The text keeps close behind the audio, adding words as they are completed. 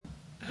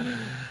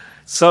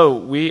So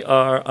we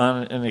are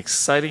on an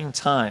exciting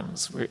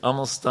times. We're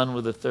almost done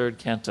with the third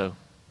canto.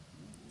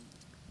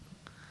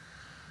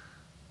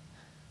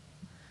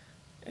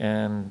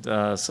 And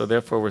so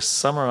therefore we're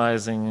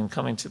summarizing and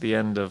coming to the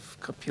end of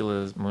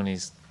Kapila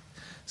Muni's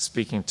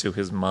speaking to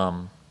his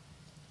mom.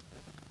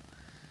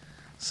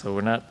 So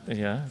we're not,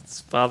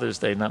 it's Father's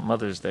Day, not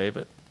Mother's Day,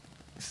 but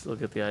you still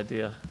get the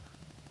idea.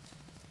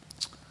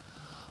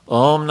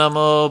 Om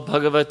Namo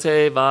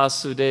Bhagavate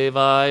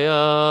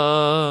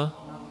Vasudevaya.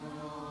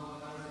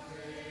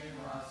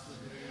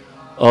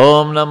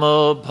 Om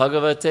Namo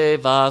Bhagavate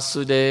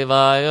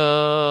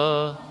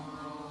Vasudevaya.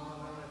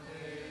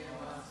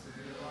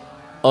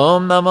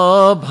 Om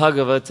Namo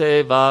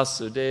Bhagavate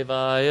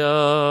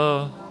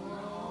Vasudevaya.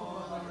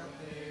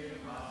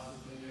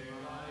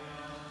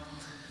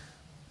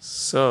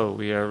 So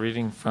we are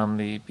reading from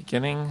the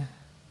beginning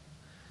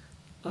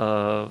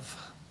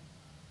of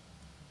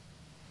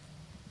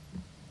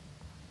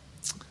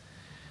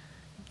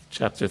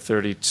chapter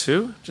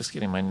 32. Just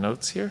getting my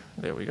notes here.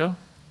 There we go.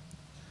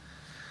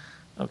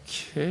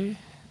 Okay.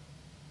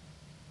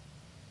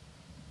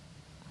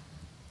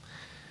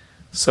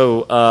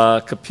 So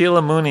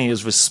Kapila Muni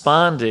is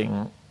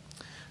responding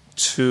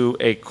to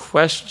a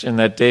question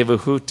that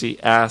Devahuti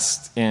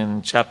asked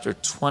in chapter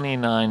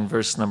 29,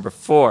 verse number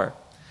 4.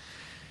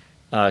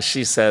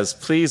 She says,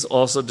 please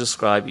also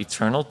describe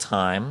eternal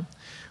time,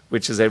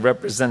 which is a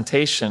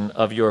representation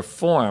of your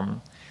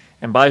form,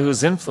 and by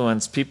whose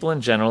influence people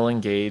in general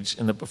engage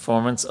in the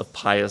performance of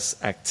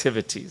pious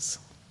activities.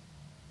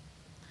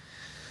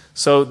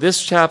 So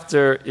this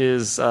chapter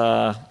is,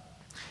 in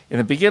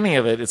the beginning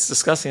of it, it's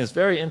discussing this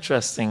very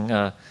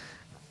interesting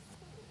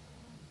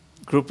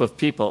group of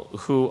people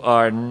who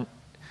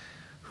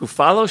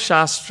follow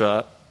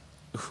Shastra,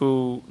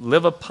 who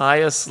live a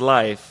pious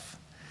life,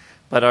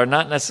 but are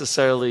not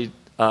necessarily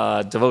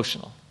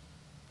devotional.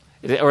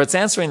 It's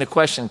answering the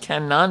question,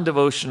 can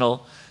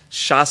non-devotional,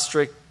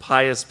 Shastric,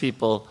 pious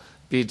people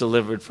be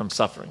delivered from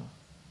suffering?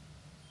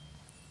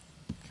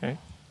 Okay.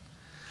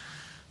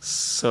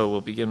 So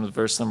we'll begin with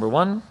verse number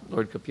 1.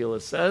 Lord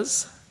Kapila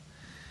says,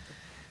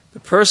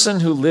 the person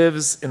who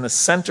lives in the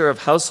center of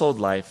household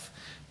life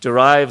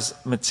derives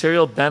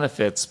material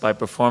benefits by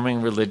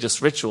performing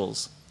religious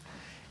rituals,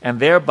 and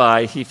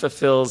thereby he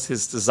fulfills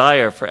his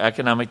desire for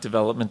economic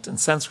development and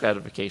sense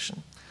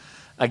gratification.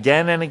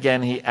 Again and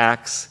again he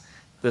acts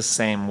the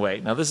same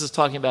way. Now this is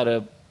talking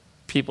about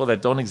people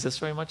that don't exist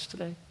very much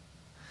today,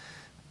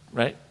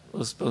 right?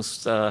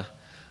 Most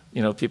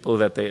people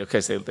that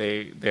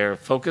they're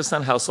focused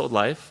on household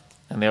life,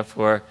 and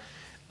therefore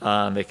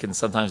they can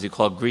sometimes be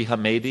called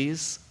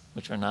grihamedis,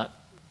 which are not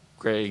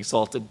very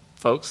exalted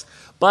folks.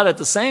 But at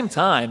the same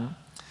time,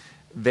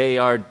 they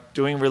are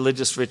doing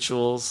religious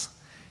rituals,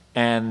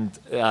 and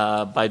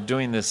by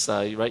doing this,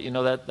 right? You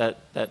know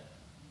that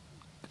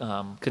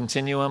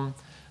continuum,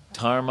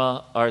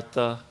 dharma,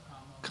 artha,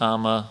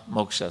 kama,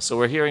 moksha. So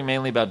we're hearing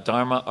mainly about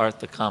dharma,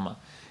 artha, kama.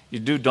 You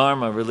do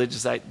dharma,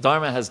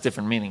 dharma has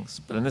different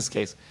meanings, but in this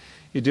case,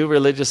 you do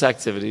religious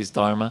activities,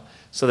 dharma,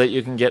 so that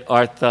you can get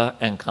artha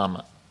and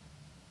kama.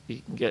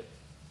 You can get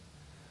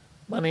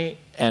money,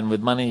 and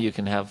with money you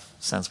can have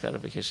sense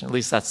gratification. At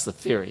least that's the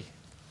theory.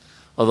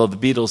 Although the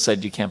Beatles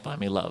said you can't buy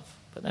me love.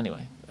 But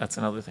anyway, that's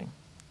another thing.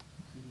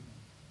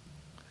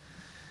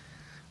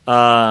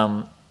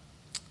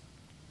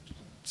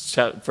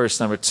 Verse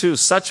number 2,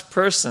 such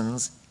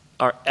persons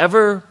are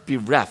ever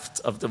bereft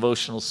of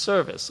devotional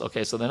service.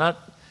 Okay, so they're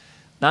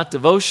not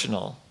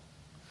devotional,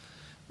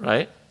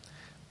 right?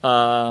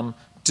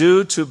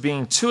 Due to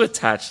being too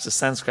attached to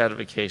sense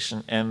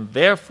gratification, and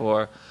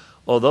therefore,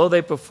 although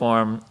they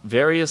perform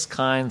various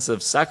kinds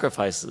of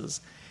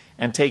sacrifices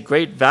and take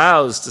great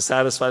vows to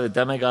satisfy the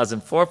demigods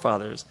and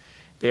forefathers,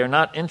 they are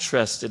not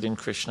interested in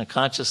Krishna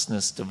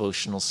consciousness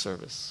devotional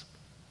service.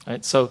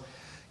 Right? So,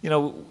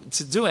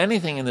 to do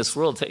anything in this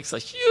world takes a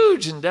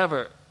huge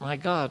endeavor. My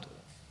God.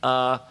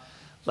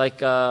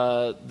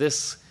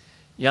 This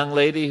young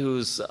lady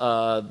who's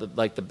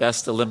the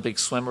best Olympic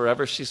swimmer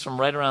ever, she's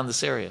from right around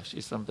this area.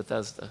 She's from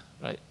Bethesda,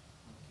 right?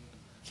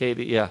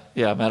 Katie, yeah.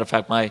 Matter of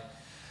fact,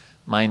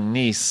 my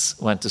niece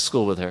went to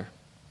school with her.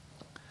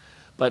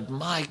 But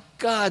my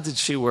God, did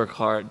she work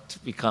hard to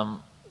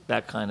become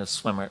that kind of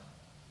swimmer,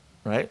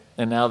 right?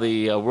 And now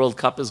the World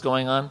Cup is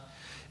going on.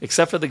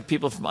 Except for the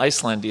people from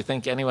Iceland, do you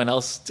think anyone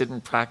else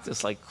didn't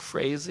practice like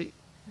crazy?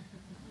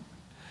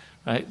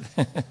 Right?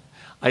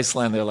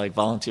 Iceland, they're like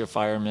volunteer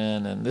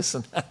firemen and this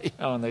and that,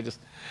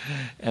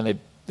 and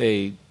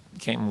they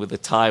came with a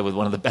tie with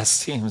one of the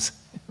best teams.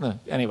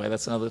 Anyway,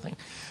 that's another thing.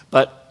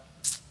 But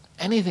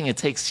anything, it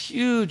takes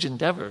huge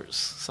endeavors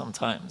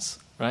sometimes,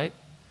 right?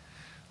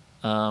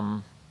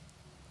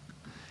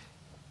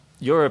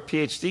 You're a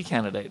PhD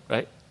candidate,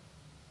 right?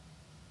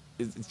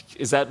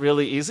 Is that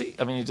really easy?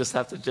 I mean, you just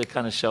have to just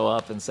kind of show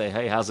up and say,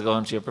 hey, how's it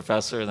going to your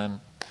professor, and then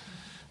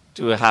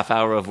do a half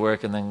hour of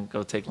work and then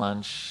go take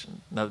lunch,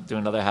 do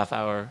another half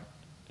hour.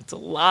 It's a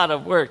lot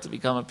of work to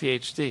become a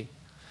PhD,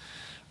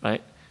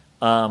 right?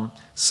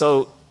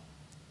 So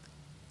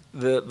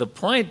the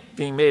point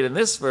being made in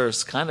this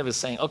verse kind of is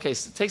saying, okay,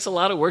 so it takes a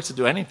lot of work to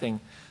do anything,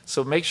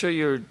 so make sure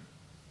you're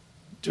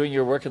doing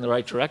your work in the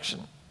right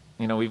direction.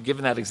 We've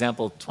given that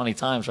example 20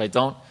 times, right?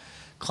 Don't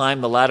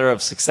climb the ladder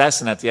of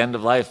success and at the end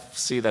of life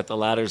see that the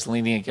ladder's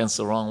leaning against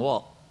the wrong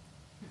wall,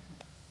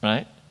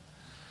 right?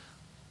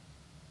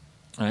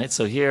 All right,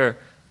 so here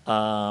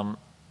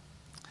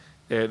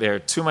they're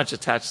too much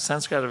attached to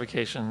sense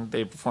gratification.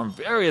 They perform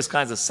various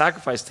kinds of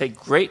sacrifice, take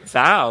great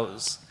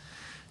vows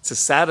to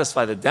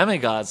satisfy the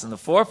demigods and the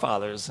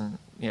forefathers, and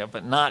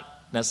but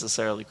not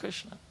necessarily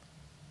Krishna.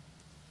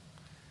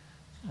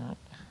 Right.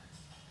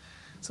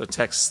 So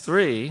text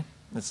 3,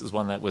 this is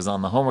one that was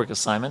on the homework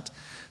assignment.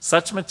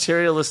 Such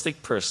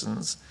materialistic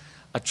persons,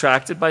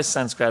 attracted by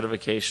sense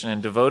gratification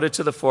and devoted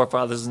to the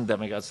forefathers and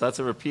demigods, so that's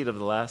a repeat of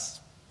the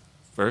last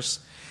verse,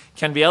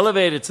 can be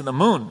elevated to the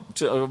moon,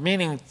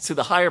 meaning to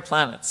the higher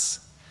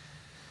planets,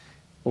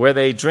 where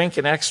they drink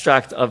an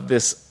extract of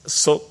this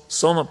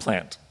soma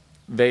plant.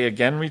 They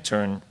again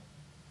return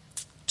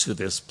to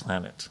this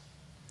planet.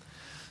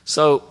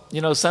 So,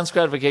 sense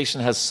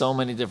gratification has so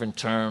many different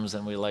terms,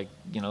 and we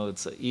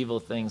it's an evil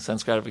thing,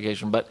 sense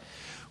gratification, but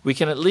we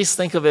can at least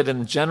think of it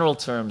in general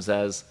terms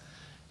as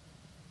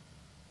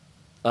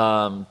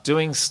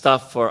doing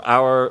stuff for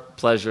our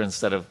pleasure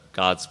instead of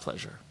God's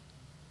pleasure.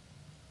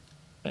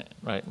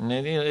 Right? And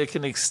it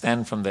can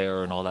extend from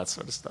there and all that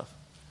sort of stuff.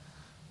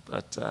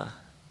 But,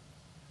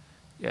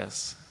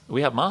 yes.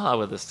 We have Maha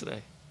with us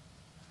today.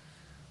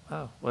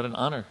 Wow, what an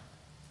honor.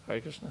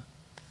 Hare Krishna.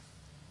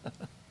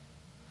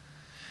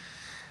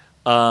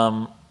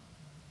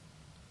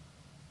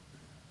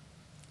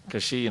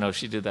 Because she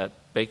did that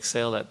bake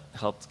sale that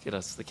helped get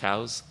us the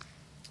cows.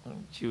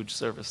 Huge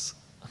service.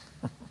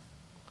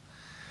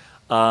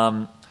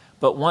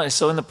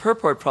 So in the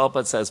purport,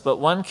 Prabhupada says, but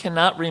one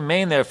cannot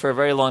remain there for a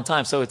very long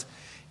time. So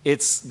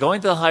it's going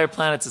to the higher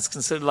planets, it's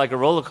considered like a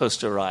roller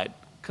coaster ride.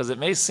 Because it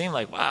may seem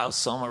like, wow,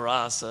 Soma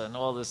Rasa and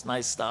all this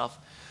nice stuff.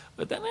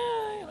 But then,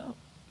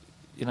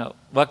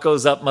 what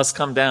goes up must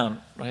come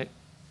down, right?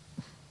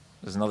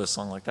 There's another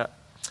song like that.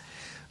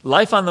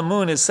 Life on the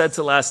moon is said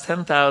to last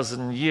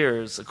 10,000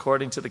 years,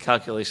 according to the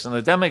calculation of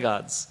the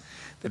demigods.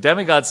 The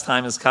demigods'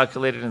 time is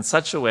calculated in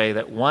such a way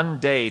that 1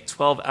 day,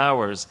 12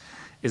 hours,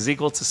 is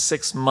equal to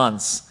 6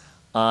 months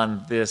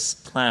on this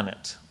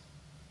planet.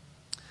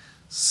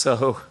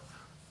 So,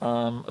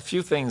 a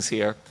few things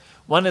here.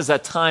 One is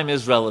that time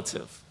is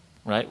relative,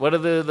 right? What are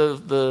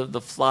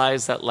the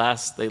flies that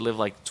last? They live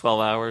like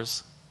 12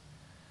 hours.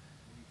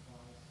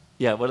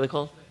 Yeah, what are they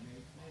called?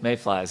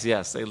 Mayflies.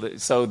 Yes,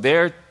 so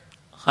their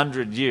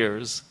 100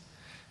 years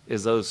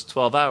is those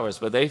 12 hours,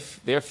 but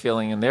they're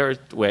feeling in their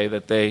way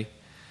that they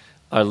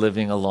are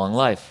living a long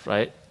life,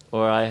 right?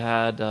 Or I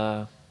had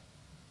a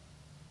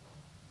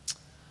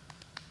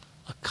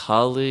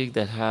colleague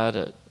that had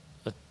a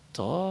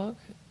dog.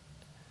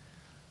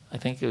 I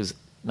think it was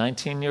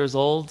 19 years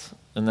old,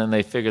 and then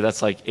they figured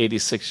that's like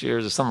 86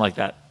 years or something like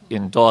that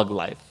in dog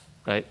life,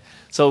 right?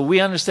 So we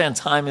understand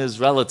time is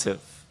relative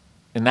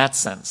in that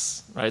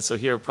sense, right? So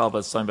here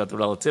Prabhupada's talking about the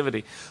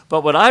relativity.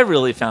 But what I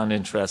really found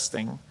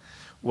interesting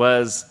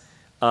was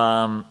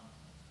where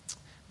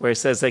he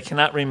says they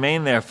cannot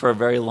remain there for a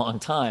very long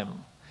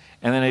time.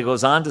 And then he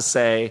goes on to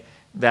say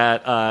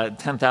that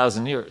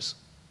 10,000 years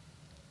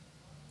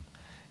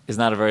is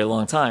not a very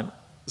long time.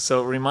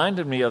 So it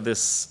reminded me of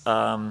this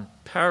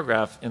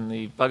paragraph in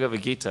the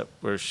Bhagavad Gita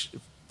where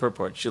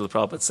purport, Srila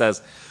Prabhupada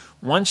says,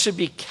 one should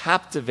be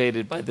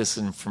captivated by this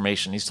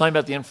information. He's talking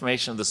about the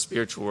information of the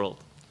spiritual world.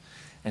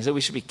 And so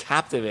we should be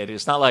captivated.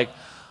 It's not like,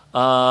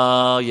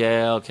 there's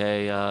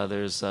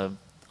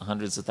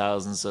hundreds of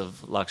thousands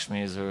of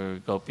Lakshmis or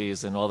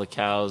Gopis, and all the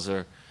cows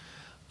are,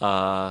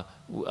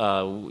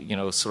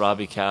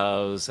 Sarabi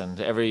cows, and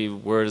every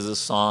word is a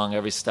song,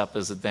 every step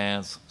is a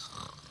dance.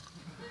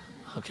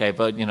 Okay,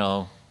 but,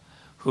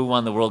 who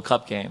won the World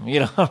Cup game?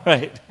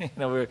 Right?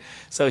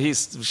 So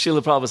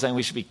Srila Prabhupada saying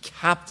we should be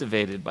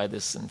captivated by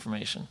this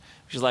information.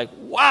 She's like,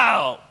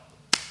 wow,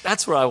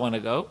 that's where I want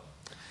to go.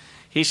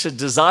 He should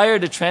desire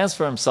to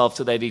transfer himself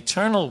to that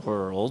eternal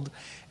world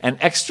and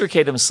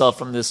extricate himself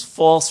from this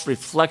false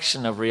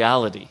reflection of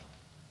reality.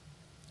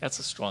 That's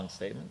a strong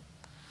statement.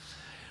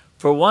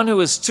 For one who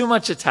is too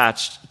much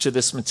attached to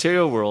this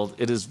material world,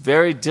 it is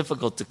very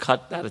difficult to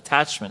cut that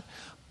attachment.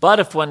 But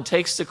if one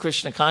takes to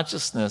Krishna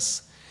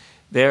consciousness,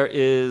 there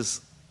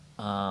is...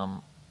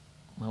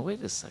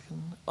 wait a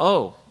second.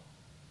 Oh.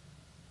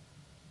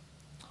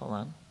 Hold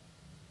on.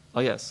 Oh,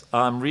 yes.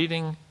 I'm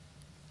reading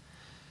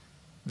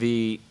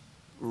the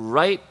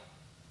right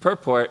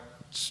purport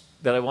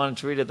that I wanted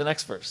to read at the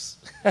next verse.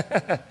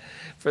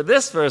 For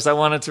this verse, I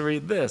wanted to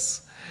read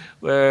this,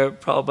 where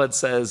Prabhupada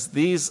says,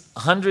 these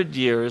 100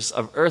 years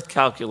of earth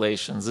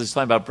calculations, he's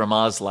talking about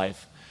Brahma's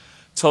life,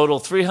 total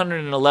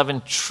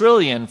 311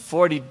 trillion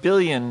 40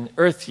 billion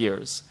earth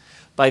years.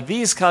 By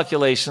these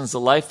calculations, the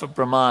life of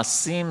Brahma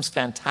seems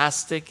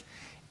fantastic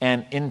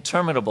and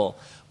interminable,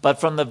 but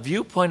from the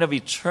viewpoint of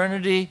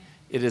eternity,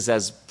 it is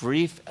as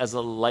brief as a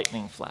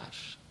lightning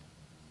flash.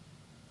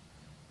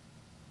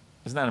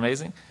 Isn't that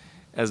amazing?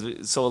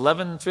 So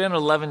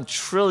 311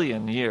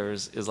 trillion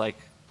years is like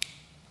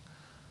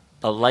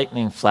a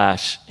lightning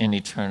flash in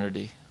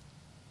eternity.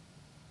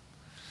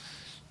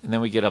 And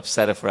then we get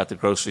upset if we're at the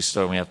grocery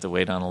store and we have to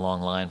wait on a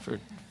long line for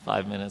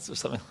 5 minutes or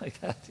something like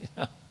that, you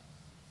know.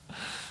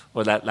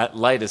 Or that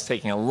light is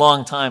taking a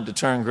long time to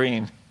turn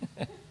green.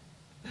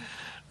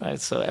 Right,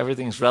 so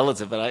everything's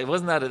relative. But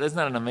isn't that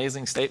an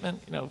amazing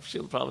statement? You know,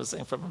 Srila Prabhupada was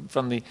saying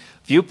from the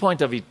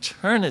viewpoint of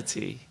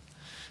eternity,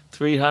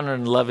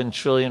 311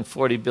 trillion,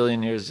 40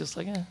 billion years, just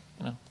like, you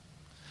know,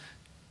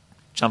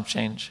 chump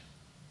change.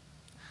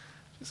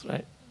 Just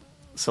right.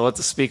 So what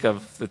to speak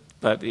of?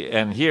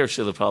 And here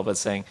Srila Prabhupada is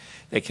saying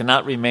they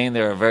cannot remain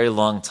there a very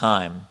long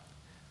time,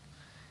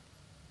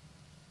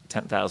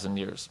 10,000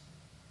 years.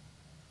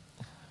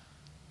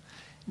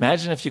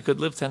 Imagine if you could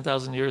live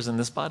 10,000 years in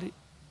this body.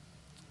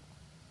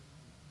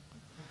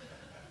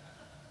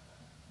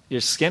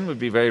 Your skin would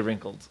be very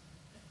wrinkled.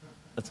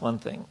 That's one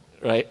thing,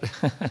 right?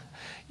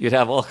 You'd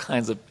have all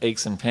kinds of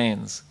aches and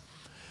pains.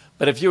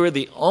 But if you were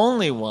the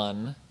only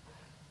one,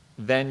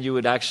 then you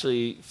would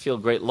actually feel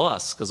great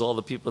loss, because all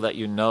the people that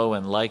you know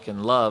and like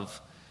and love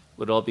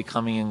would all be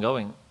coming and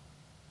going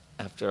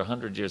after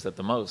 100 years at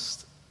the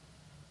most.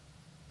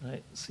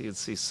 Right? So you'd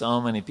see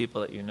so many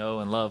people that you know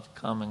and love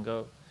come and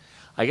go.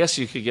 I guess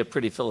you could get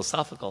pretty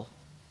philosophical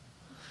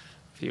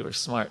if you were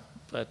smart.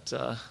 But,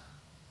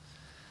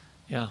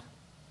 yeah.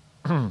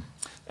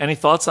 Any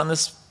thoughts on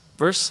this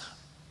verse?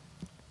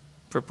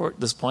 Purport,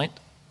 this point?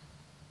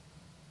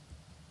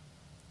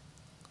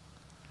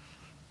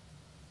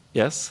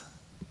 Yes?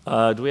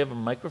 Do we have a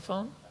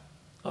microphone?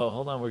 Oh,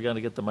 hold on. We're going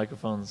to get the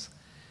microphones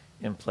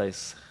in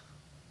place.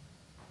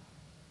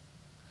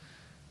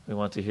 We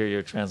want to hear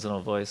your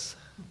transcendental voice.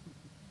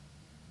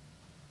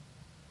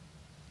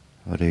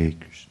 Hare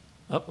Krishna.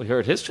 Oh, we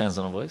heard his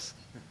transcendental voice.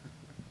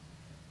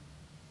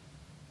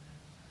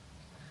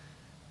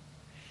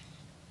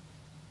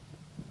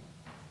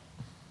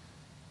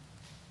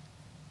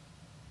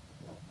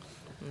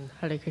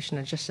 Hare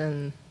Krishna, just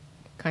an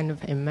kind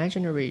of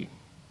imaginary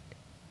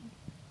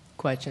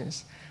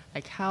questions.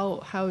 Like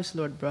how is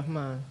Lord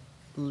Brahma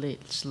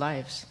lives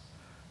lives?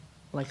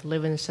 Like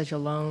living such a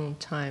long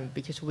time,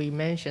 because we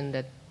mentioned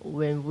that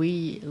when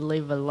we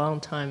live a long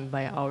time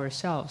by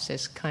ourselves,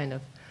 it's kind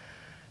of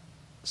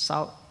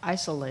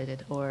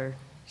isolated or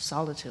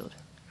solitude.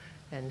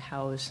 And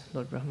how is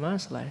Lord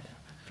Brahma's life?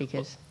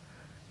 Because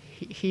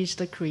he's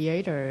the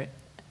creator.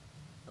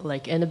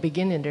 Like in the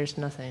beginning, there's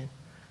nothing.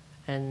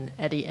 And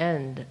at the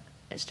end,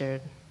 is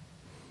there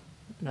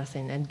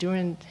nothing? And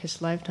during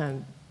his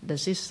lifetime,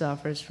 does he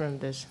suffer from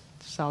this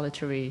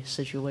solitary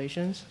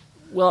situations?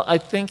 Well, I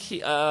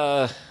think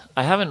I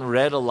haven't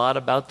read a lot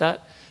about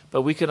that,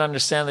 but we could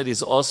understand that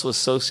he's also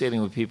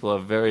associating with people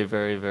of very,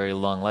 very, very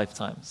long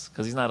lifetimes,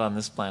 because he's not on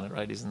this planet,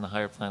 right? He's in the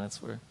higher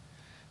planets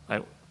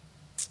right?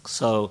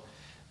 So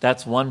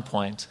that's one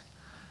point.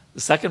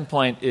 The second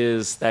point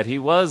is that he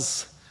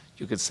was,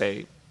 you could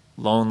say,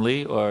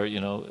 lonely or, you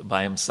know,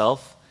 by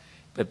himself.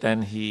 But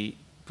then he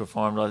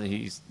performed,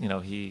 he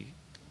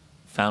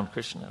found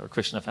Krishna, or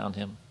Krishna found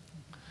him,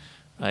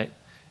 right?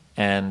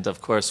 And of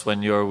course,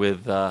 when you're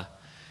with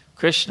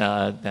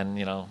Krishna, then,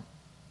 you know,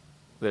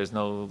 there's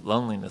no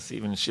loneliness.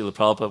 Even Srila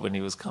Prabhupada, when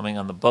he was coming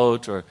on the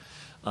boat or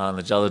on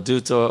the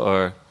Jaladuta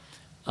or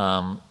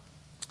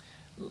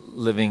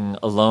living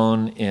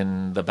alone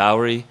in the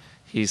Bowery,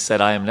 he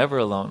said, I am never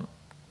alone.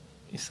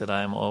 He said,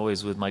 I am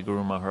always with my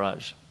Guru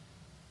Maharaj.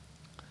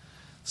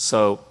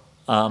 So,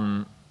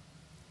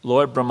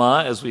 Lord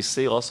Brahma, as we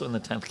see also in the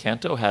 10th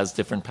canto, has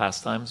different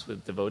pastimes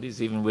with devotees,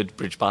 even with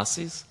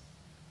Brijbasis,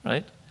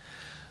 right?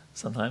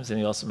 Sometimes, and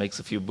he also makes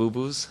a few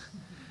boo-boos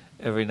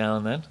every now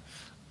and then.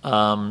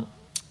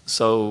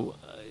 So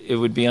it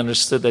would be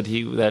understood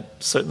that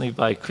certainly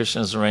by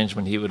Krishna's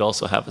arrangement, he would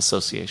also have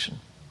association.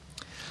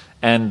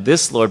 And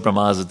this Lord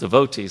Brahma is a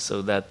devotee,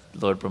 so that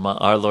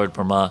our Lord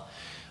Brahma,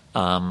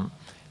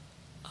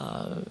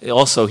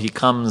 also, he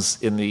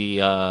comes in the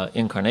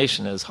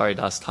incarnation as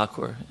Haridas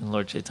Thakur in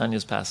Lord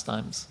Chaitanya's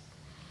pastimes.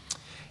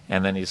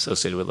 And then he's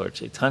associated with Lord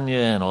Chaitanya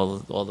and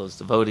all those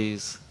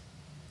devotees.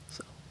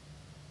 So,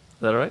 is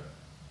that all right?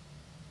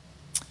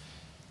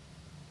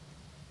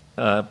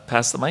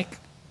 Pass the mic.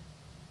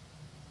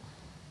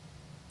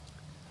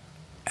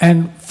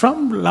 And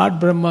from Lord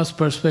Brahma's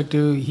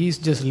perspective, he's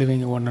just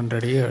living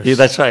 100 years. Yeah,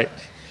 that's right.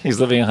 He's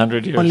living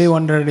 100 years. Only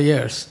 100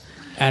 years.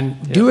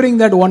 And during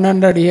that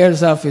 100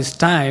 years of his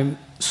time,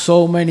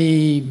 so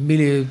many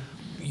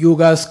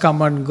yugas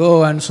come and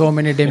go and so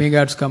many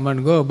demigods come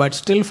and go. But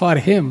still for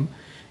him,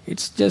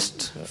 it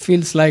just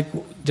feels like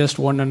just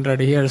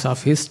 100 years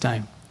of his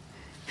time.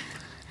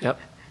 Yep.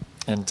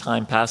 And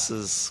time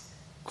passes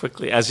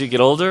quickly. As you get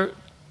older,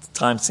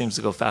 time seems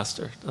to go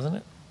faster, doesn't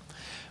it?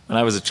 When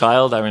I was a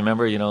child, I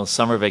remember,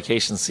 summer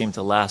vacations seemed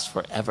to last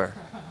forever.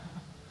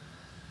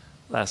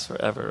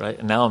 Right?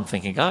 And now I'm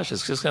thinking, gosh,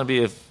 it's just going to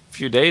be a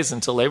few days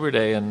until Labor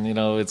Day, and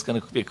it's going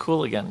to be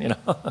cool again,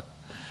 or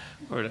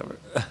whatever.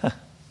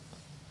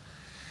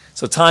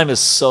 So time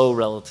is so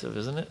relative,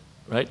 isn't it?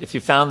 Right? If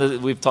you found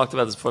that, we've talked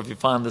about this before, if you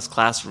found this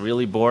class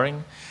really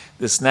boring,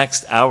 this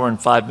next hour and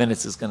 5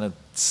 minutes is going to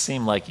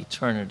seem like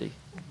eternity,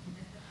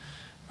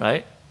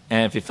 right?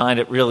 And if you find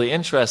it really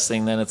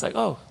interesting, then it's like,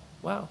 oh,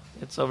 wow,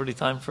 it's already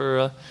time for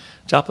a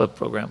japa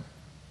program.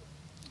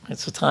 And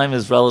so time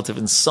is relative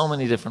in so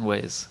many different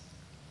ways.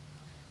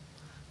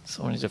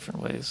 So many different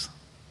ways.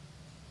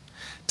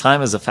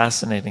 Time is a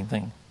fascinating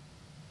thing.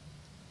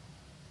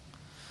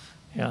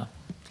 Yeah.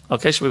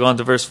 Okay, should we go on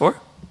to verse 4?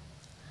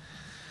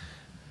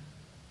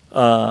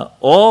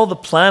 All the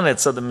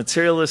planets of the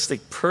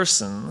materialistic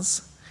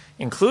persons,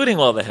 including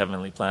all the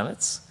heavenly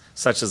planets,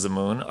 such as the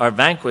moon, are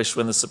vanquished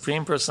when the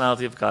Supreme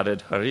Personality of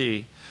Godhead,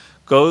 Hari,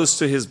 goes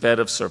to his bed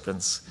of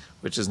serpents,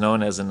 which is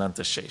known as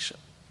Ananta Shesha.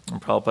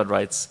 And Prabhupada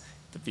writes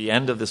at the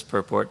end of this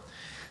purport,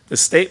 the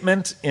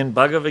statement in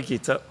Bhagavad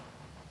Gita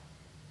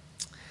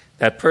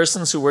that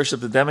persons who worship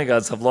the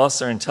demigods have lost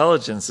their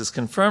intelligence is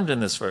confirmed in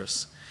this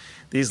verse.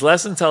 These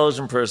less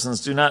intelligent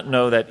persons do not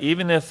know that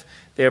even if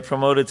they are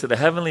promoted to the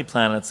heavenly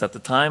planets, at the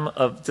time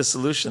of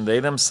dissolution, they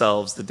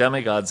themselves, the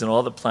demigods and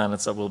all the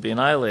planets, will be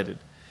annihilated.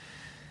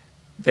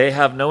 They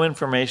have no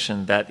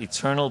information that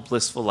eternal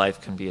blissful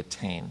life can be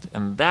attained.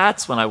 And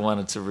that's when I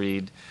wanted to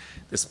read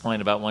this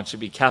point about one should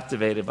be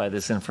captivated by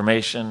this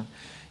information.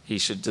 He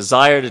should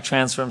desire to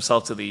transfer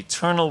himself to the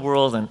eternal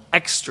world and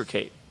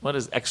extricate. What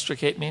does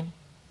extricate mean?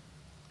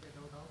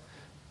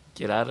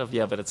 Get out of?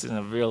 Yeah, but it's in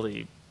a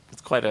really,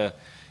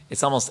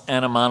 it's almost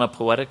animana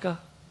poetica.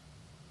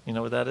 You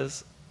know what that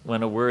is?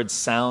 When a word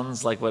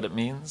sounds like what it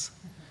means?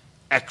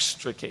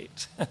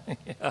 Extricate.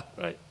 Yeah,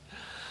 right.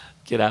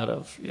 Get out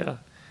of, yeah.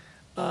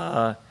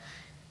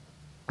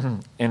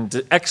 And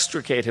to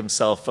extricate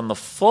himself from the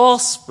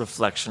false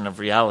reflection of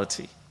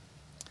reality.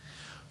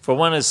 For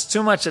one is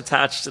too much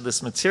attached to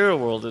this material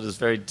world, it is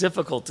very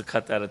difficult to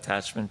cut that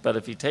attachment, but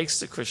if he takes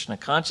to Krishna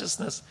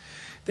consciousness,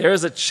 there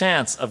is a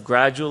chance of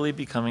gradually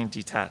becoming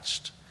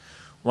detached.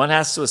 One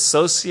has to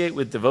associate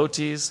with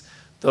devotees,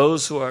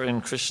 those who are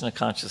in Krishna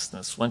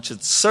consciousness. One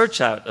should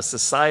search out a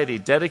society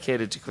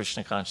dedicated to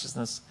Krishna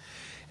consciousness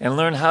and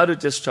learn how to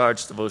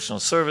discharge devotional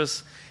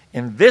service.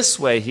 In this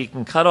way, he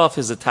can cut off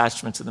his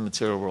attachment to the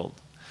material world.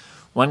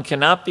 One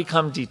cannot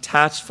become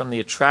detached from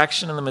the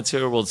attraction in the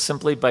material world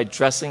simply by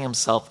dressing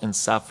himself in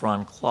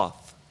saffron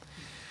cloth.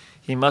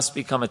 He must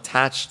become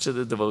attached to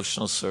the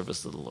devotional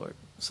service of the Lord.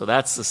 So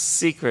that's the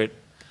secret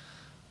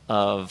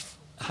of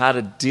how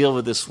to deal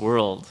with this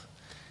world,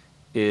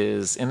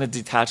 is in a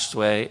detached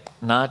way,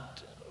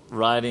 not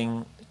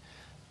riding.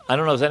 I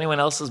don't know, is anyone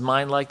else's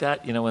mind like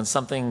that? You know, when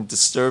something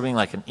disturbing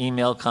like an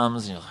email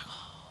comes, and you're like,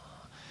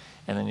 oh,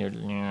 and then you're,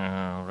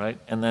 right?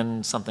 And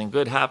then something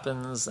good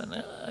happens,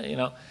 and,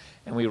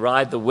 and we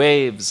ride the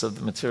waves of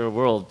the material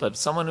world. But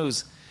someone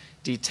who's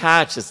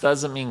detached, it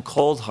doesn't mean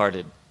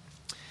cold-hearted.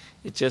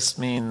 It just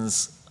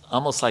means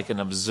almost like an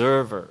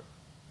observer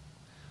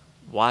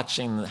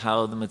watching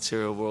how the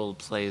material world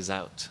plays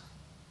out,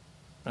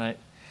 right?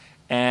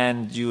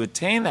 And you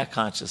attain that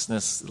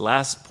consciousness, the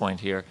last point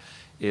here,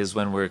 is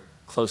when we're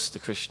close to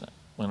Krishna.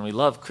 When we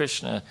love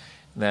Krishna,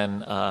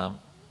 then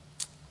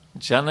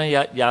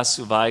janayat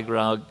yasu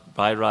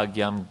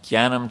vairagyam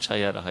jnanam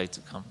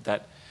chayarahaitukam.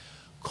 That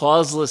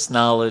causeless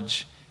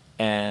knowledge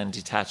and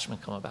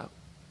detachment come about.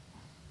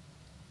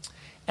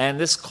 And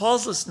this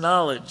causeless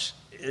knowledge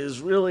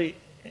is really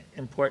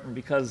important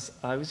because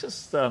I was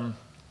just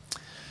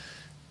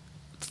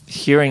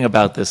hearing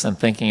about this and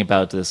thinking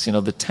about this. You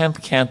know, the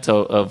 10th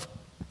canto of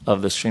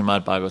the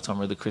Srimad Bhagavatam,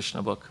 or the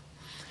Krishna book.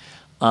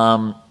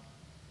 Let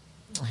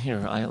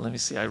me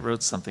see. I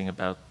wrote something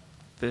about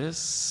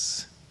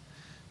this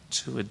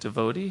to a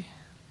devotee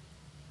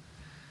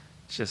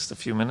just a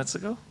few minutes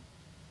ago.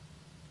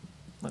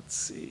 Let's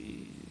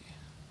see.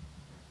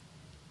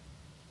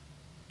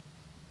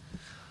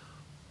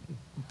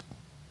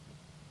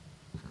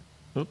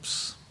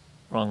 Oops,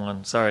 wrong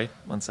one. Sorry,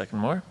 1 second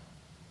more.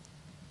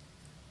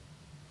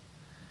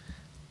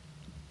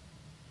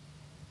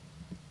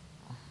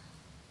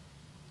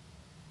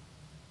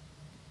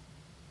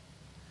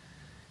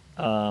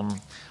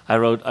 I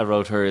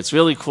wrote her, it's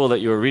really cool that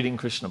you're reading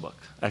Krishna book, !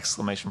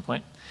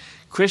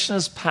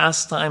 Krishna's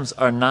pastimes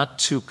are not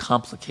too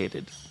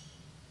complicated.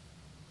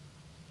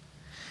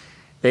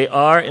 They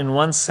are, in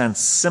one sense,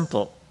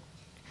 simple,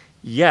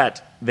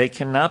 yet they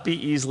cannot be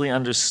easily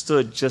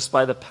understood just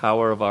by the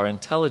power of our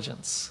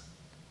intelligence.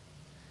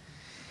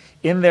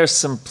 In their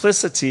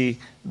simplicity,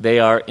 they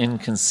are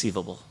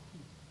inconceivable.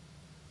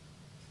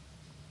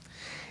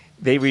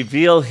 They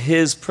reveal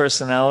his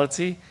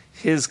personality,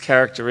 his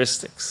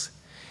characteristics.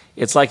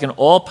 It's like an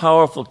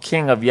all-powerful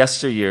king of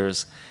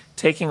yesteryears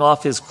taking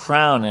off his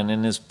crown and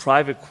in his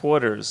private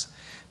quarters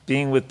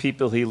being with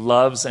people he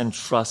loves and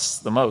trusts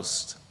the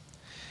most.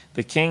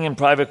 The king in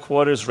private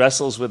quarters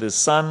wrestles with his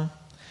son,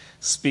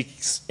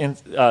 speaks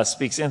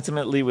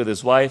intimately with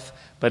his wife,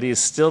 but he is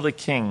still the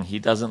king. He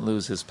doesn't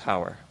lose his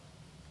power.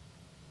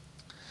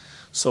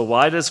 So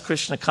why does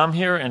Krishna come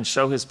here and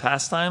show his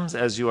pastimes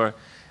as you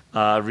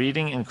are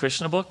reading in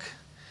Krishna book?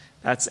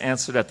 That's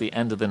answered at the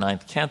end of the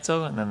 9th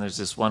canto, and then there's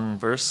this one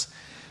verse.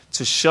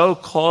 To show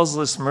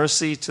causeless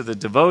mercy to the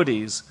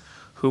devotees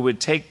who would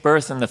take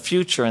birth in the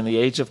future in the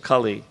age of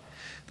Kali,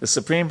 the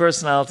Supreme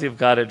Personality of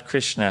Godhead,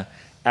 Krishna,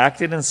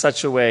 acted in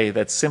such a way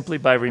that simply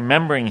by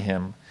remembering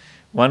him,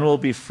 one will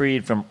be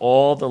freed from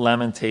all the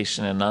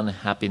lamentation and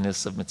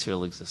unhappiness of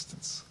material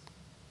existence.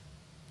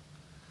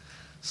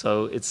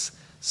 So it's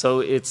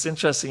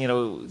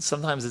interesting,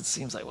 sometimes it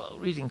seems like, well,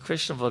 reading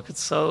Krishna book,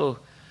 it's so...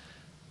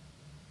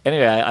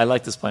 Anyway, I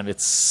like this point.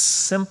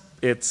 It's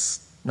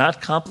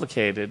not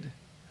complicated,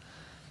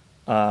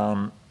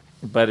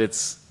 but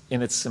it's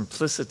in its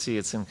simplicity,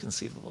 it's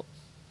inconceivable.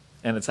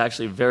 And it's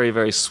actually very,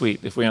 very sweet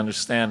if we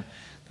understand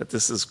that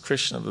this is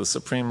Krishna, the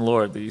Supreme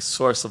Lord, the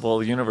source of all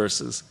the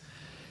universes,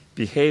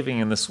 behaving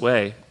in this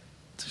way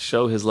to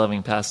show his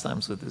loving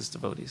pastimes with his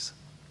devotees.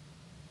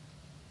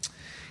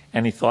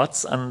 Any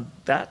thoughts on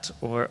that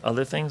or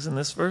other things in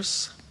this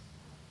verse?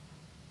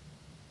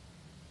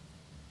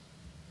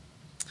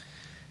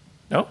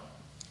 No?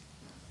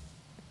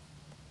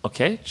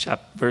 Okay,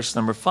 verse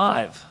number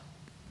 5.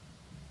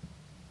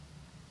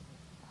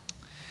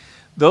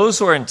 Those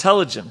who are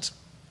intelligent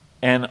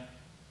and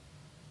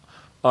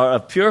are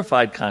of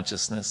purified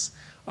consciousness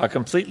are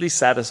completely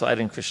satisfied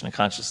in Krishna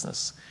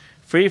consciousness.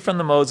 Free from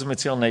the modes of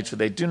material nature,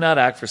 they do not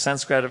act for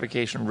sense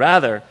gratification.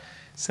 Rather,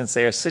 since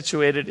they are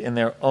situated in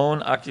their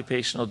own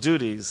occupational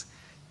duties,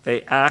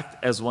 they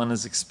act as one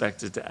is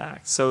expected to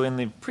act. So in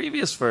the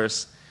previous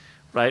verse,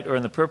 right, or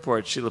in the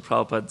purport, Srila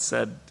Prabhupada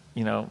said,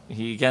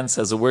 he again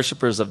says the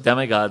worshippers of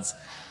demigods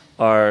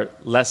are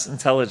less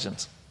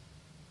intelligent.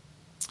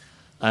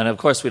 And of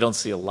course, we don't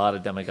see a lot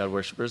of demigod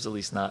worshippers, at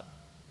least not,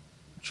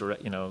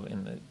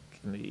 in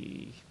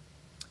the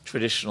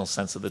traditional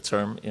sense of the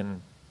term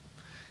in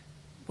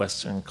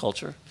Western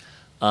culture.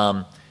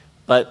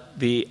 But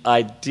the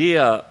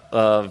idea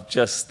of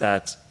just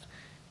that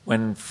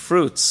when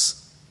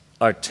fruits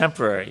are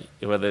temporary,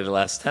 whether they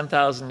last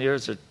 10,000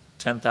 years or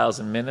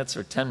 10,000 minutes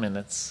or 10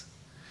 minutes,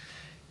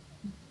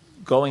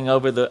 going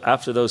over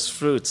after those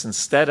fruits,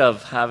 instead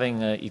of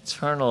having an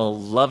eternal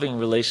loving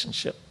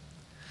relationship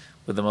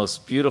with the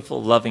most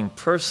beautiful, loving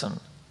person,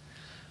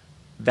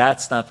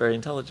 that's not very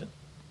intelligent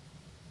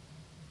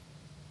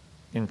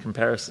in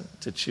comparison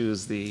to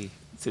choose the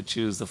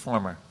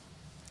former,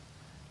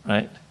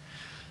 right?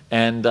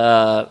 And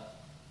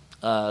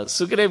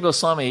Sukadeva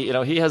Goswami,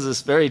 he has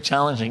this very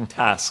challenging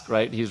task,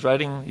 right? He's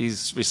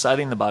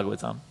reciting the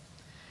Bhagavatam,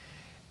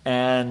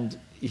 and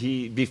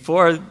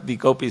before the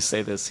gopis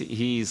say this,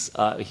 he's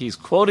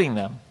quoting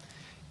them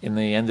in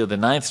the end of the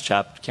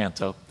 9th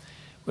canto,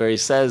 where he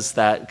says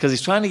that, because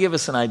he's trying to give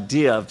us an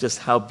idea of just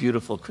how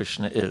beautiful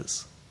Krishna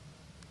is,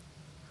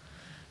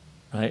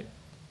 right?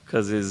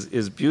 Because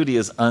his beauty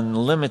is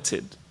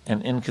unlimited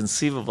and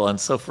inconceivable. And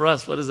so for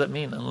us, what does that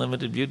mean,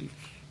 unlimited beauty?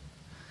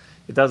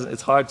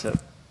 It's hard to,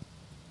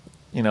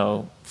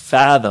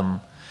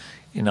 fathom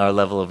in our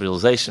level of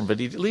realization, but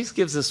he at least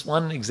gives us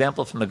one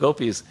example from the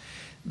gopis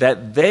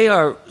that they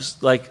are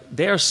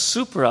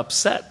super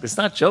upset. It's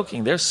not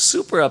joking. They're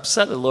super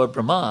upset at Lord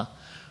Brahma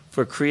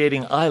for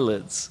creating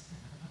eyelids.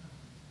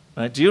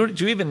 Right? Do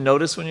you even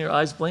notice when your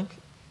eyes blink,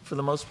 for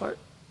the most part?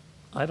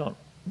 I don't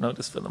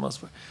notice for the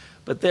most part.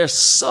 But they're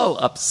so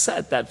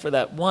upset that for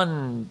that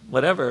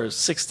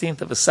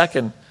 1/16th of a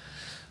second,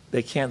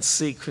 they can't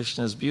see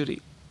Krishna's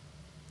beauty.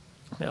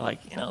 They're like,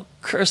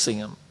 cursing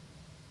him.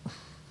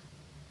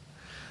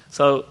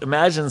 So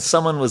imagine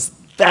someone was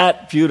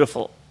that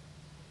beautiful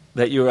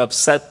that you were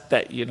upset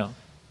that, your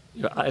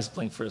eyes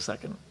blink for a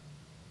second.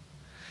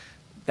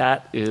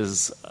 That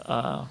is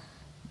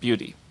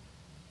beauty.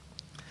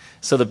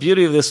 So the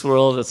beauty of this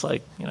world, it's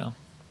like,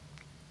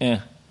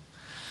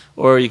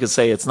 Or you could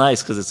say it's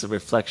nice because it's a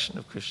reflection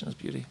of Krishna's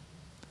beauty.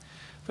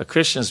 But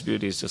Krishna's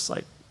beauty is just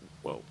like,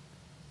 whoa.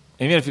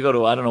 Even if you go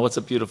to, I don't know, what's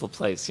a beautiful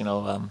place,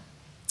 the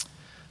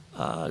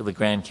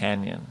Grand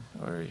Canyon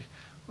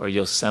or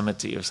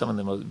Yosemite or some of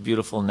the most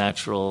beautiful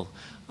natural,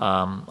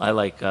 I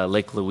like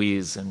Lake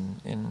Louise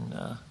in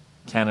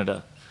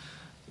Canada,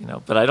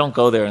 but I don't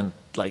go there and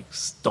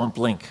don't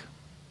blink,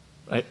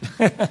 right?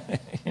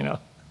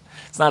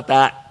 It's not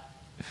that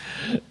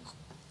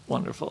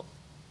wonderful.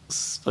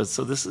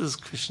 So this is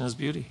Krishna's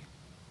beauty.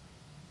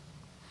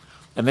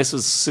 And this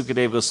was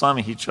Sukadeva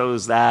Goswami. He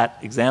chose that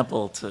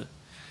example to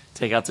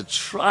take out to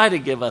try to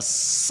give us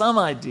some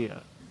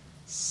idea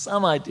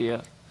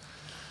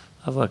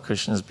of what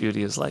Krishna's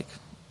beauty is like.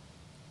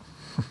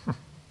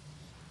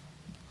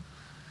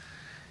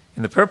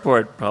 In the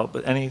purport,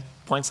 probably, any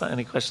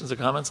questions or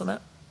comments on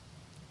that?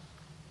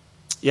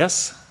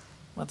 Yes?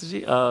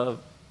 Mataji?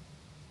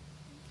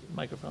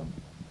 Microphone.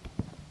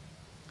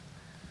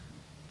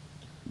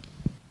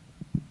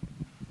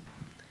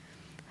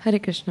 Hare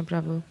Krishna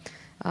Prabhu.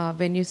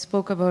 When you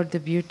spoke about the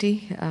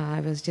beauty, I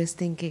was just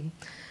thinking,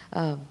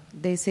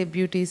 they say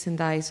beauty is in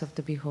the eyes of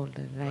the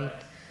beholder, right?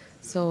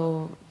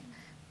 So,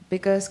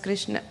 because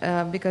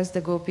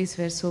the gopis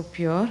were so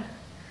pure,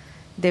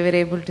 they were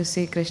able to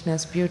see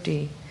Krishna's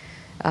beauty.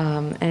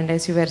 And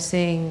as you were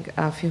saying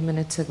a few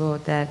minutes ago,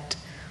 that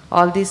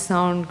all these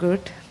sound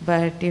good,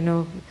 but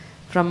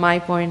from my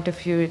point of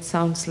view, it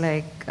sounds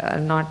like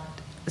not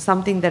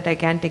something that I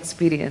can't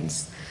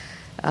experience.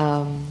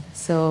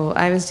 So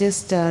I was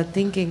just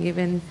thinking,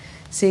 even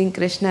seeing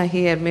Krishna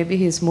here, maybe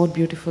he's more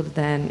beautiful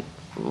than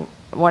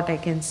what I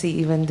can see,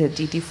 even the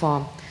deity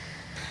form.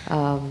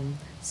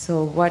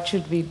 So what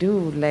should we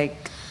do,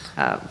 like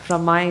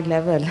from my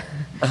level,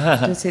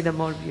 to see the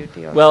more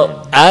beauty of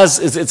Well, him?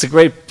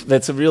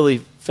 that's a really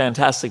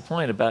fantastic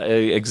point about an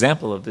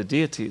example of the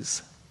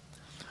deities.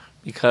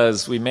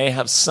 Because we may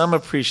have some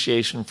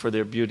appreciation for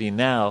their beauty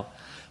now,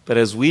 but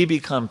as we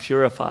become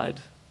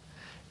purified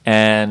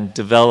and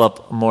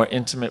develop a more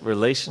intimate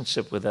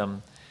relationship with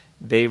them,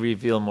 they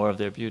reveal more of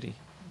their beauty.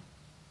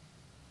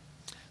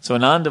 So a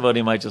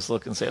non-devotee might just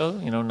look and say, oh,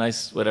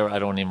 nice, whatever. I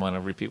don't even want to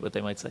repeat what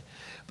they might say.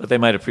 But they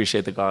might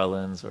appreciate the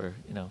garlands or,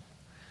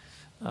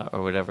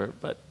 or whatever.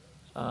 But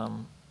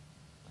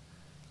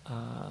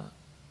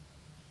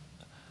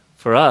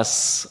for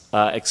us,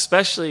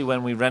 especially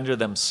when we render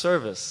them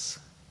service,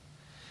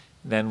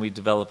 then we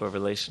develop a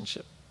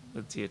relationship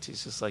with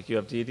deities. Just like you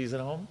have deities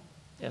at home.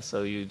 Yeah,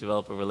 so you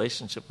develop a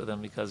relationship with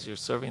them because you're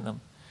serving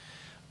them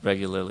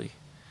regularly.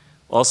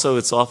 Also,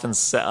 it's often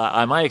said,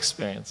 my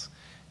experience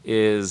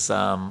is,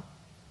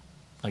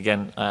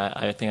 again,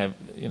 I think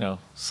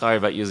sorry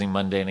about using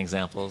mundane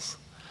examples,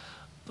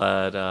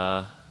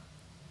 but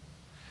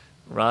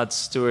Rod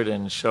Stewart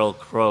and Sheryl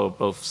Crow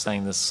both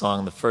sang this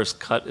song, "The First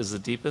Cut is the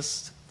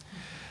Deepest."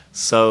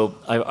 So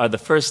are the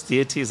first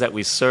deities that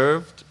we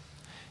served,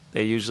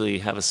 they usually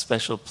have a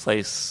special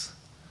place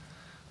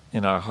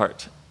in our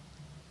heart.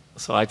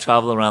 So I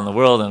travel around the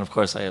world, and of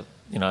course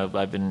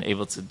I've been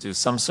able to do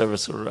some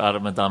service with Radha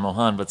Madan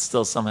Mohan, but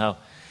still somehow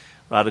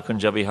Radha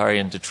Kunja Bihari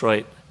in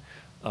Detroit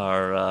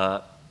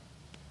are,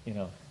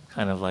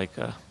 kind of like,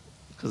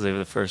 because they were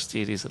the first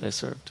deities that I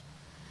served.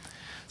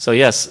 So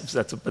yes,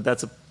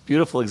 that's a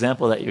beautiful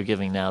example that you're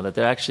giving now, that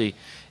they're actually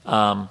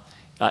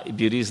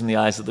beauties in the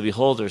eyes of the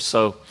beholder.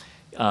 So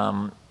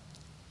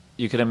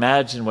you can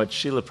imagine what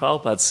Srila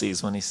Prabhupada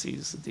sees when he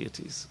sees the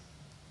deities.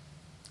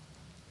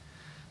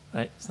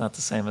 Right? It's not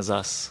the same as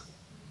us.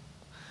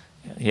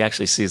 He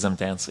actually sees them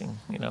dancing,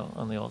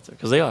 on the altar.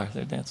 Because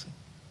they're dancing.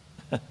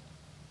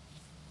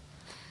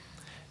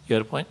 You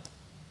had a point?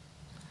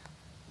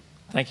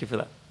 Thank you for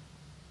that.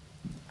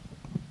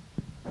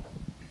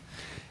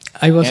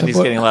 Andy's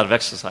getting a lot of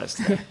exercise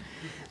today.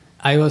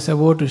 I was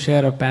about to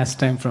share a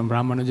pastime from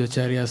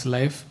Ramanujacharya's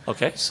life.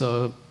 Okay.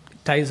 So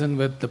ties in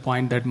with the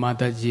point that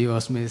Mataji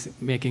was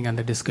making and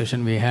the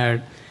discussion we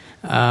had.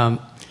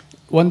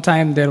 One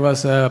time there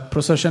was a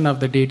procession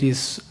of the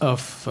deities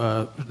of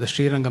the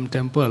Srirangam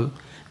temple,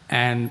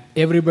 and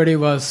everybody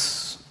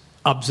was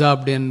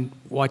absorbed in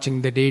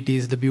watching the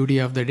deities, the beauty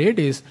of the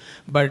deities.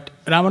 But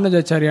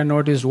Ramanujacharya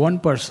noticed one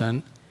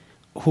person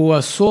who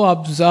was so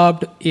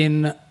absorbed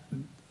in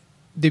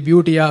the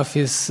beauty of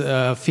his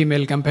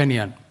female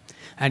companion.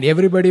 And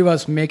everybody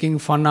was making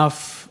fun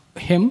of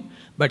him,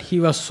 but he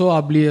was so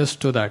oblivious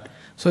to that.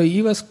 So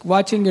he was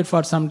watching it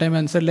for some time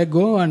and said,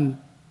 go and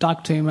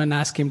talk to him and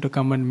ask him to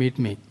come and meet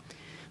me.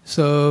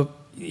 So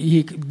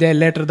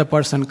later the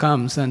person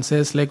comes and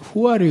says,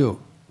 who are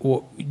you?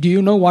 Do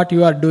you know what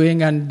you are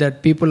doing and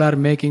that people are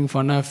making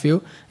fun of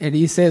you? And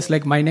he says,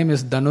 my name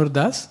is Dhanur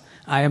Das.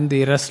 I am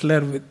the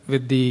wrestler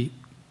with the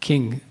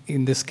king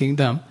in this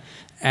kingdom.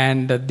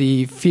 And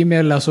the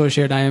female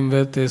associate I am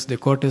with is the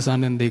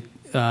courtesan in the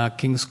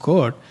king's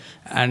court.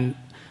 And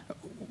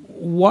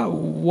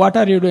what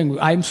are you doing?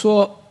 I'm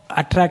so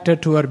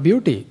attracted to her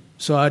beauty.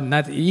 So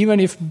even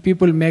if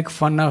people make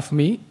fun of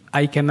me,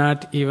 I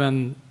cannot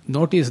even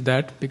notice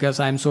that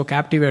because I'm so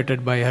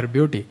captivated by her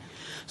beauty.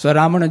 So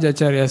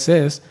Ramanujacharya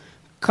says,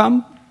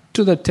 come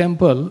to the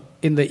temple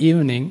in the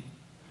evening.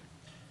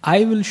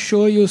 I will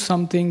show you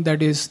something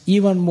that is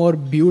even more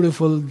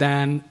beautiful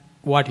than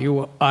what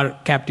you are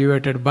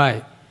captivated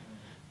by.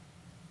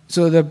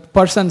 So the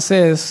person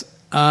says,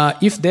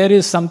 if there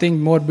is something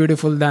more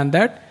beautiful than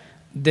that,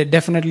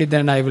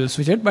 then I will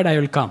switch it, but I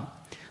will come.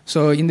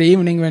 So in the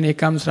evening when he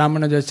comes,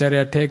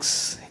 Ramanujacharya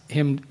takes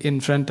him in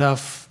front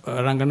of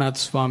Ranganath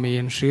Swami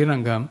in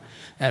Srirangam,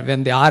 and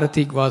when the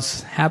Arati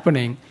was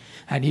happening,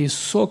 and he is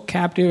so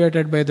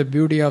captivated by the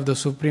beauty of the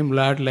Supreme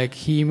Lord,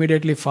 he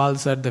immediately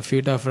falls at the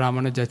feet of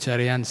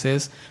Ramanujacharya and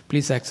says,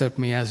 please accept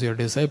me as your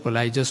disciple.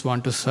 I just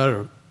want to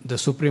serve the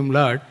Supreme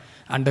Lord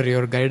under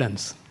your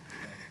guidance.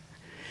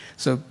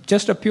 So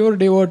just a pure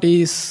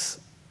devotee's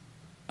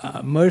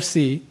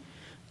mercy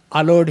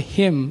allowed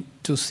him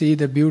to see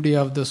the beauty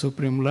of the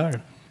Supreme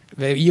Lord,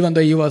 even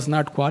though he was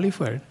not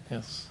qualified.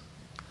 Yes.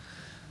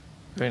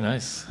 Very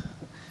nice.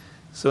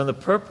 So in the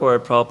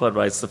purport, Prabhupada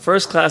writes, the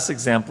first class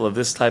example of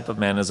this type of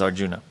man is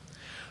Arjuna.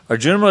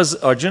 Arjuna was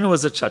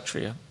a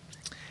Kshatriya,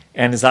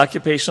 and his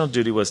occupational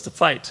duty was to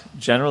fight.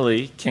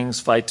 Generally,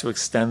 kings fight to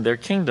extend their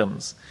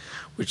kingdoms,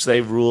 which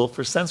they rule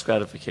for sense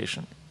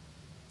gratification.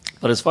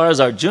 But as far as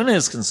Arjuna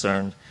is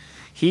concerned,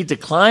 he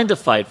declined to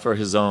fight for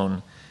his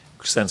own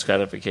sense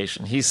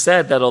gratification. He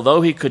said that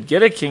although he could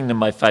get a kingdom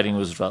by fighting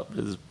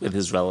with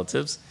his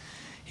relatives,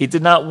 he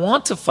did not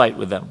want to fight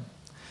with them.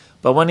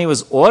 But when he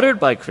was ordered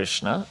by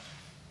Krishna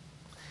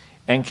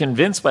and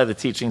convinced by the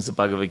teachings of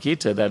Bhagavad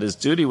Gita that his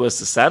duty was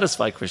to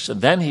satisfy Krishna,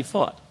 then he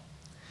fought.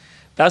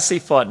 Thus he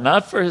fought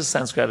not for his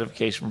sense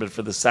gratification, but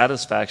for the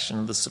satisfaction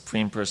of the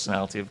Supreme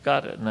Personality of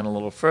Godhead. And then a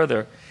little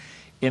further,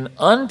 in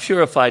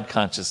unpurified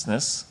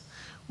consciousness,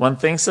 one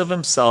thinks of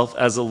himself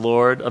as a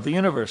Lord of the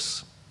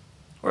universe.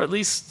 Or at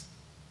least,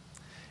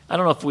 I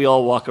don't know if we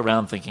all walk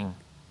around thinking,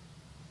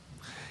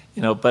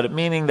 but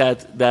meaning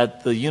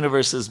that the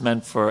universe is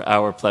meant for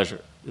our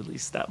pleasure, at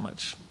least that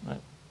much.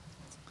 Right?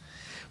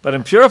 But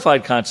in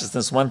purified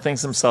consciousness, one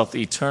thinks himself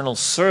the eternal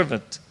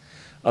servant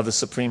of the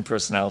Supreme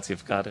Personality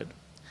of Godhead.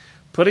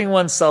 Putting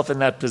oneself in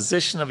that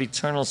position of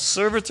eternal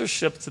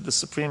servitorship to the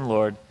Supreme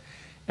Lord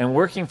and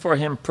working for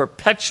him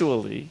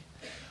perpetually,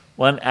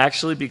 one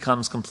actually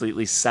becomes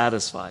completely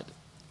satisfied.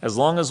 As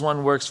long as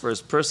one works for his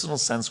personal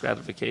sense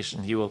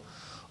gratification, he will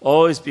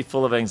always be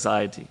full of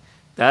anxiety.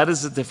 That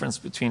is the difference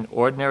between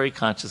ordinary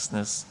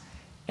consciousness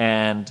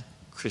and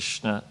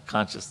Krishna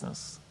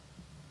consciousness.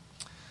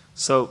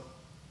 So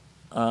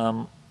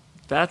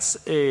that's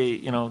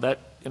that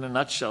in a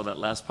nutshell, that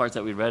last part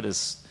that we read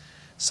is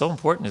so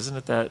important, isn't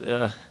it?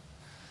 That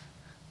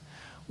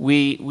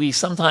we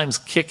sometimes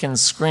kick and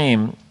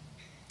scream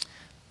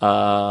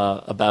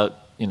about,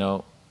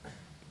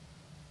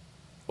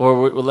 or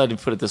we'll let me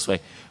put it this way.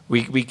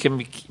 We can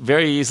be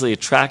very easily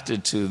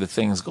attracted to the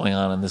things going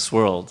on in this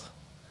world,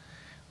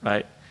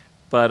 right?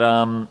 But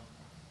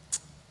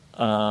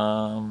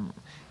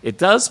it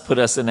does put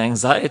us in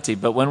anxiety.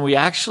 But when we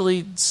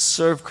actually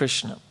serve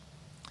Krishna,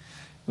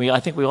 I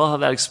think we all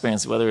have that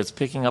experience, whether it's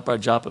picking up our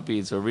japa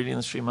beads or reading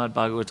the Srimad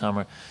Bhagavatam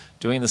or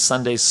doing the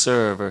Sunday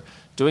serve or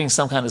doing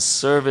some kind of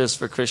service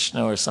for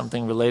Krishna or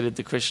something related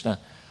to Krishna.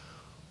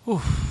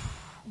 Whew,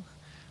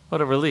 what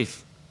a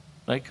relief,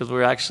 right? Because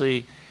we're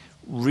actually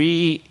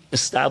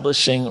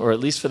re-establishing, or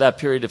at least for that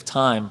period of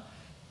time,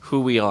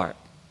 who we are.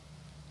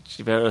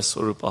 Shivera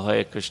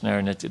Swarupahaya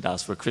Krishna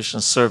Nityadas, we're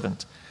Krishna's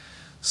servant.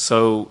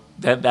 So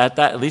that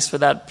at least for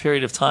that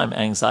period of time,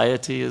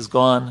 anxiety is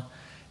gone,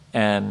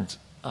 and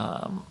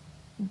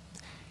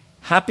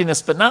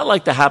happiness, but not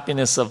like the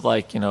happiness of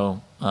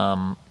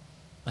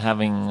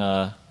having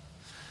a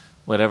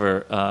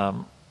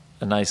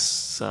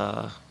nice,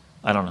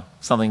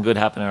 something good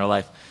happen in our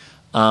life.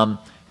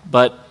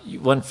 But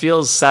one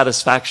feels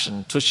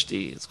satisfaction,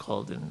 tushti it's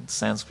called in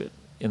Sanskrit,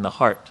 in the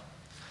heart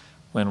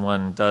when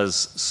one does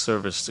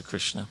service to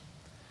Krishna.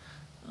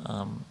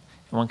 And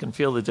one can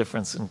feel the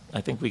difference, and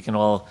I think we can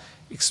all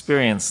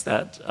experience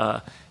that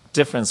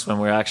difference when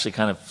we're actually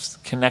kind of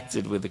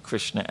connected with the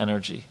Krishna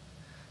energy,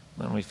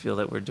 when we feel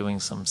that we're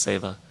doing some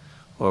seva,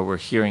 or we're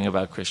hearing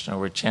about Krishna, or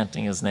we're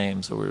chanting his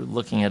names, or we're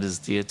looking at his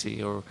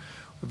deity, or we're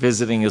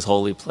visiting his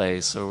holy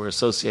place, or we're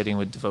associating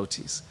with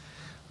devotees.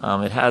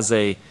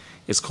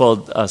 It's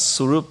called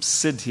Surup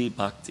Siddhi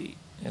Bhakti.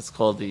 It's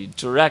called the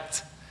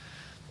direct,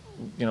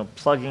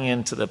 plugging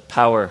into the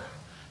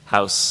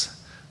powerhouse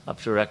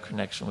of direct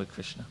connection with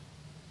Krishna.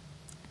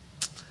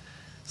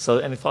 So,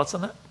 any thoughts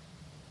on that?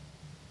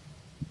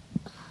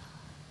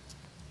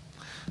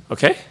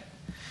 Okay.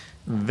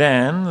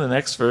 Then the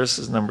next verse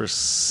is number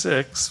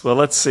 6. Well,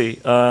 let's see.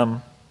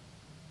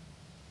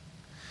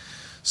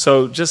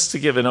 So just to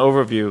give an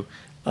overview,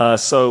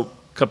 so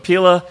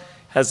Kapila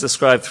has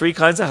described 3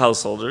 kinds of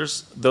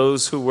householders: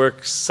 those who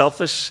work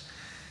selfishly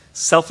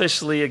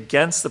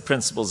against the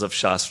principles of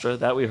Shastra,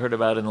 that we heard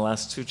about in the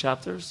last 2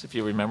 chapters, if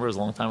you remember, it was a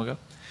long time ago.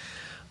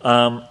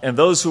 And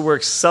those who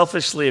work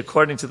selfishly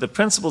according to the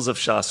principles of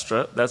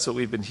Shastra, that's what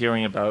we've been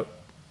hearing about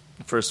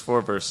the first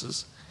 4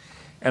 verses.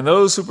 And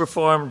those who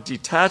perform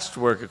detached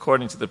work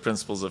according to the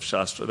principles of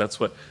Shastra, that's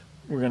what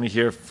we're going to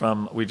hear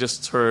from, we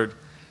just heard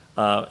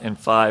in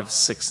 5,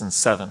 6, and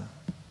 7.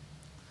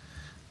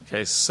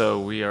 Okay, so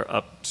we are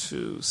up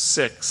to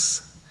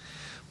 6.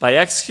 By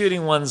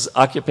executing one's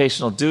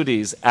occupational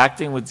duties,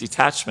 acting with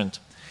detachment,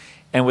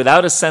 and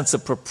without a sense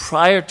of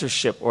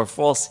proprietorship or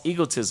false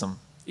egoism,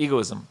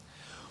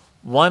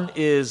 one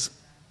is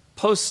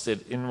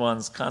posted in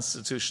one's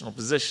constitutional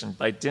position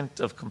by dint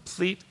of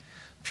complete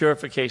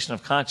purification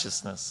of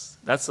consciousness.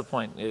 That's the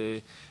point.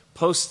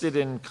 Posted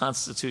in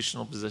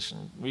constitutional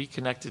position,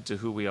 reconnected to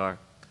who we are.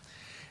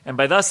 And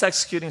by thus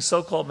executing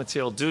so-called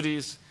material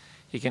duties,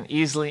 he can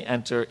easily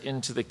enter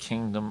into the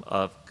kingdom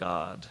of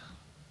God.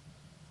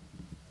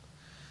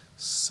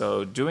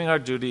 So doing our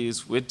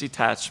duties with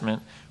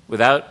detachment,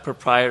 without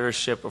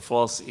proprietorship or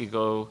false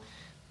ego,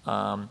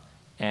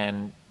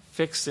 and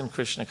fixed in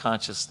Krishna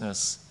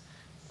consciousness,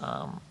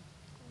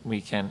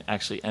 we can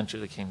actually enter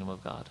the kingdom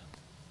of God.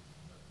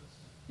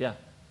 Yeah.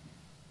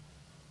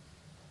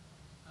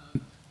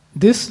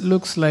 This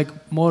looks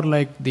more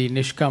like the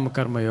Nishkama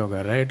Karma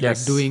Yoga, right? Yes.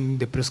 Like doing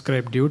the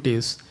prescribed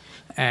duties.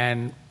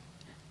 And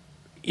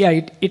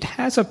yeah, it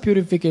has a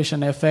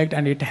purification effect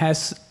and it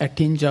has a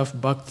tinge of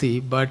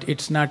bhakti, but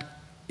it's not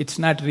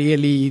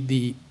really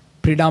the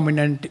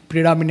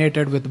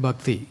predominated with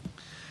bhakti.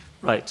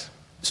 Right.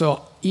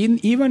 So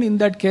even in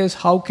that case,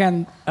 how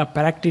can a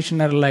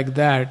practitioner like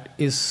that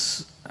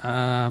is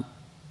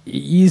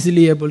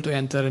easily able to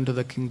enter into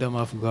the kingdom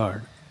of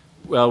God?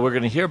 Well, we're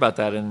going to hear about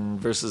that in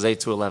verses 8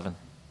 to 11.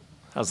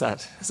 How's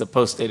that? As a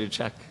post-dated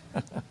check.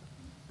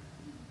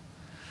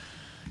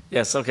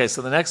 Yes, okay,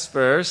 so the next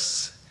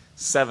verse,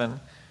 7.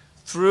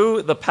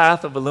 Through the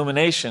path of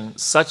illumination,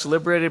 such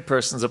liberated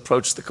persons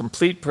approach the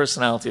complete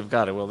personality of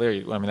God. Well, there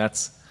you go. I mean,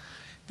 that's,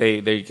 they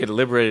get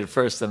liberated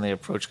first, then they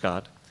approach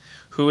God,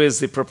 who is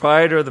the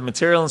proprietor of the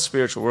material and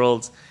spiritual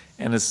worlds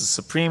and is the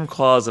supreme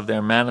cause of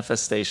their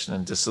manifestation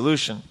and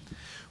dissolution.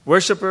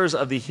 Worshippers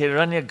of the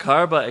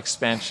Hiranyagarbha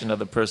expansion of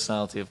the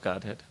personality of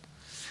Godhead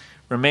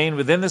remain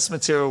within this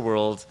material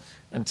world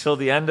until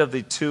the end of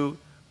the 2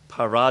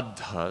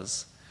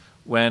 paradhas,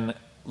 when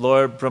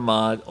Lord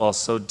Brahma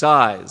also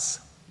dies.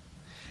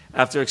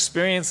 After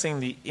experiencing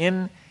the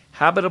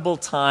inhabitable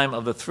time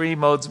of the 3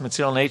 modes of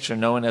material nature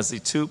known as the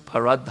 2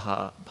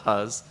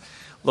 paradhas,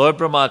 Lord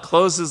Brahma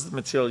closes the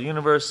material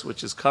universe,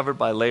 which is covered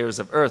by layers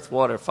of earth,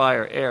 water,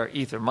 fire, air,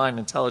 ether, mind,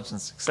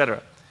 intelligence,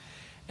 etc.,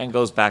 and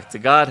goes back to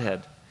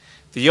Godhead.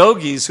 The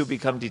yogis who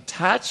become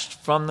detached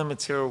from the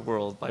material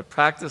world by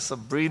practice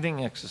of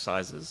breathing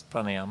exercises,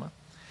 pranayama,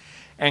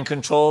 and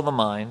control the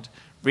mind,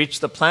 reach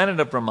the planet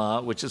of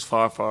Brahma, which is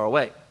far, far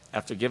away.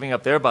 After giving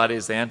up their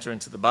bodies, they enter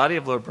into the body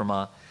of Lord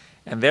Brahma,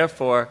 and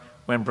therefore,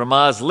 when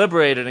Brahma is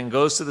liberated and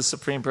goes to the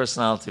Supreme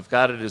Personality of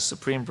God, it is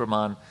Supreme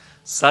Brahman,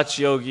 such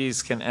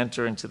yogis can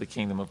enter into the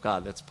kingdom of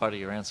God. That's part of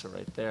your answer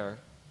right there.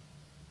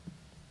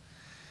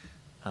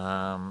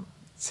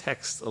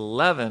 Text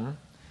 11,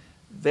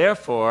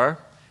 therefore,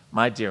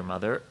 my dear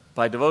mother,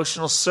 by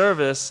devotional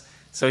service,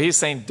 so he's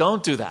saying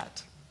don't do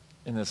that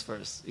in this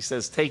verse. He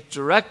says take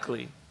direct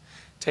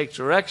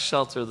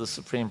shelter of the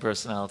Supreme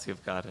Personality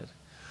of Godhead,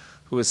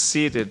 who is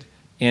seated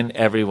in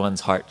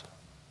everyone's heart.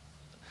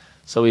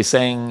 So he's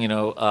saying,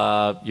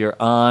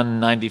 you're on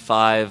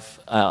 95,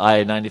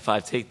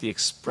 I-95, take the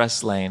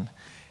express lane,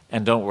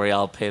 and don't worry,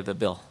 I'll pay the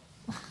bill,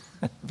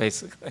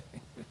 basically.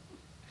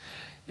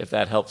 If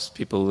that helps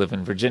people who live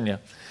in Virginia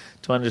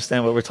to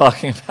understand what we're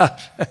talking about.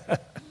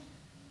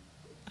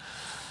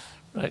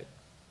 Right.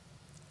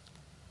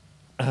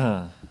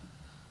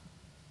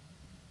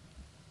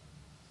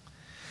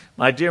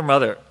 My dear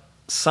mother,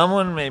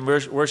 someone may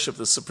worship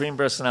the Supreme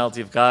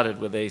Personality of Godhead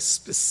with a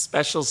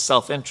special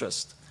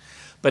self-interest,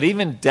 but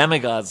even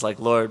demigods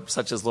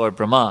such as Lord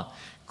Brahma,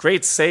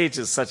 great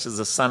sages such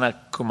as Asana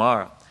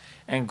Kumara,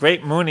 and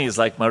great munis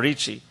like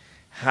Marichi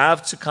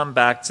have to come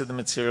back to the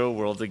material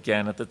world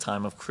again at the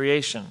time of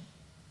creation.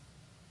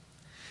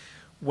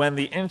 When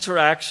the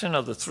interaction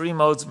of the 3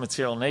 modes of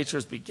material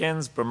natures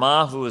begins,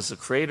 Brahma, who is the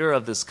creator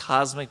of this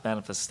cosmic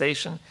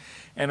manifestation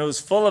and who is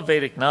full of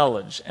Vedic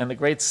knowledge, and the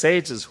great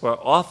sages who are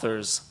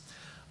authors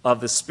of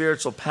the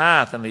spiritual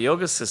path and the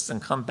yoga system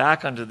come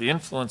back under the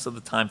influence of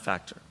the time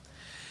factor.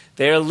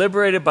 They are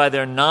liberated by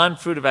their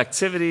non-fruitive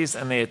activities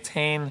and they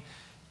attain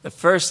the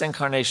first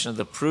incarnation of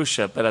the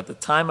Purusha, but at the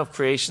time of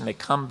creation they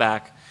come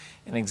back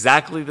in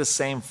exactly the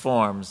same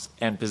forms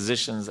and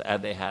positions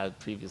as they had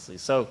previously.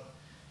 So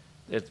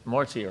it's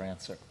more to your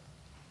answer.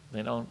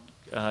 They don't,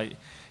 bhakti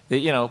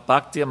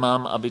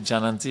amam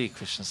abhijananti,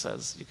 Krishna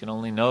says. You can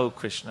only know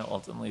Krishna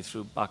ultimately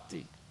through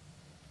bhakti.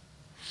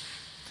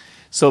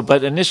 So,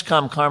 but a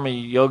nishkam karma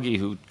yogi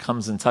who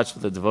comes in touch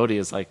with a devotee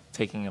is like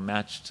taking a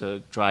match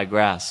to dry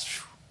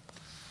grass.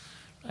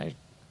 Right?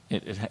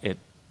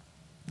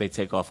 They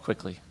take off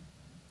quickly.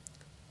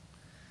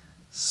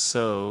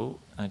 So,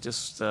 I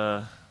just...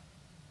 Okay,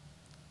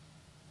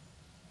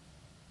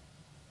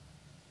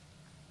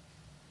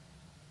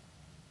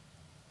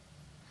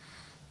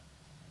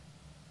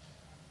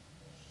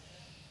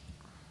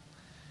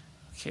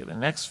 the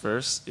next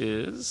verse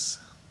is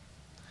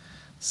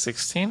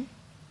 16. Is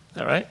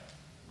that right?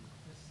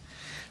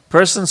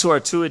 Persons who are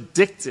too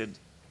addicted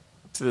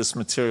to this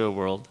material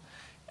world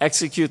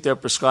execute their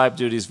prescribed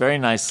duties very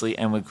nicely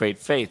and with great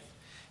faith.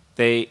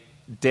 They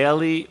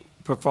daily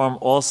perform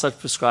all such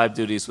prescribed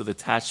duties with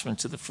attachment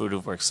to the fruit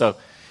of work. So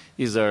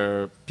these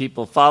are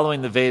people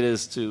following the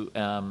Vedas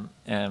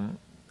and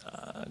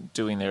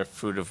doing their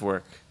fruit of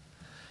work.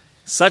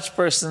 Such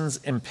persons,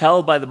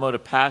 impelled by the mode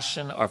of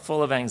passion, are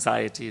full of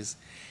anxieties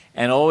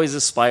and always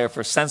aspire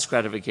for sense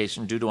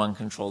gratification due to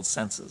uncontrolled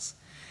senses.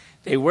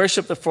 They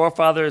worship the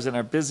forefathers and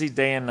are busy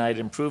day and night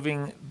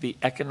improving the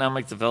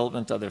economic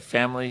development of their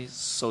family,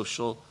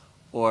 social,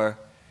 or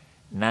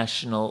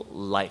national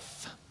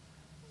life.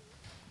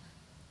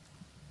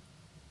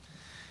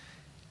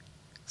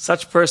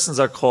 Such persons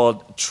are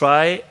called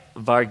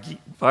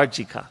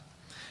Trivarjika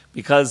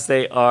because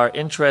they are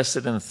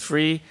interested in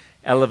 3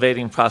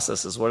 elevating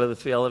processes. What are the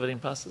 3 elevating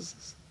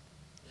processes?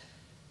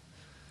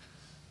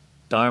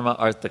 Dharma,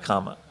 Artha,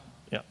 Kama.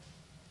 Yeah.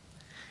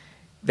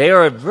 They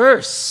are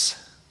averse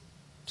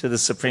to the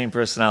Supreme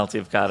Personality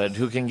of Godhead,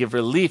 who can give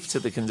relief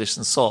to the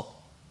conditioned soul.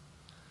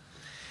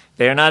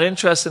 They are not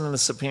interested in the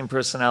Supreme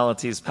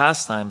Personality's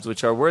pastimes,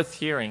 which are worth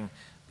hearing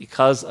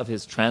because of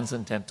his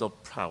transcendental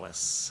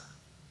prowess.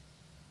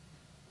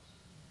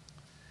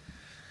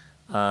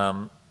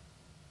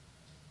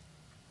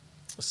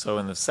 So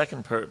in the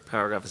second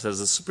paragraph it says,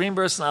 the Supreme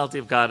Personality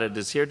of Godhead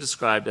is here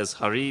described as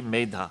Hari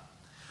Medha,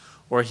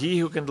 or he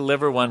who can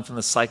deliver one from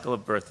the cycle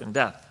of birth and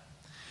death.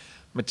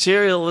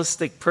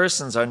 Materialistic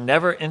persons are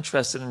never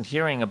interested in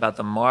hearing about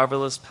the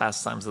marvelous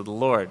pastimes of the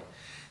Lord.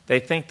 They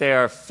think they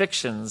are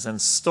fictions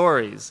and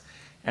stories,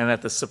 and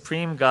that the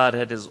Supreme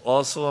Godhead is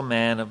also a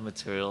man of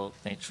material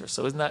nature.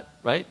 So isn't that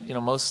right?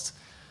 Most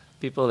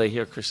people, they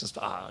hear Christians,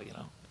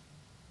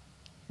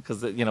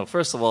 because,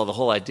 first of all, the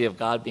whole idea of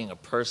God being a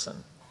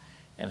person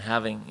and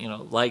having,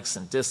 likes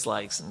and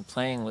dislikes and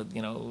playing with,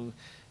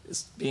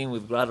 being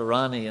with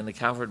Radharani and the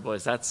Cowherd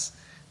Boys,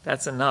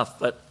 that's enough.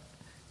 But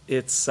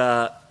it's,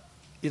 more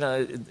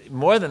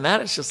than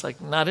that, it's just like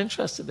not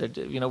interested.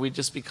 We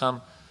just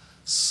become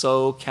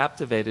so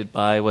captivated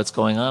by what's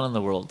going on in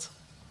the world,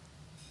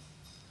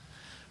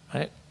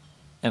 right?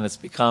 And it's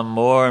become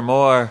more and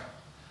more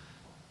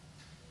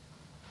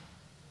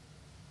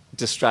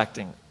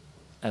distracting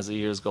as the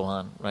years go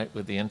on, right?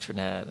 With the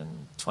internet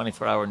and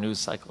 24-hour news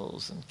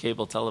cycles and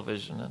cable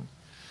television and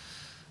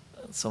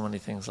so many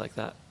things like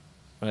that,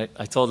 right?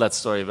 I told that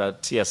story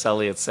about T.S.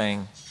 Eliot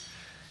saying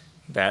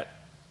that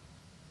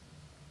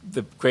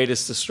the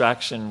greatest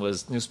distraction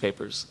was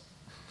newspapers.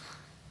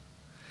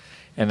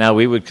 And now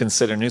we would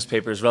consider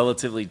newspapers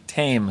relatively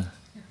tame.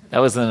 That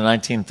was in the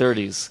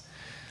 1930s.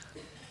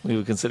 We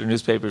would consider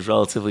newspapers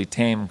relatively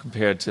tame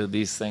compared to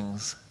these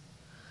things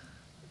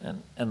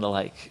and the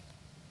like,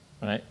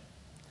 right?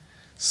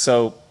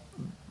 So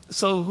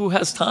who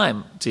has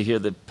time to hear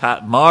the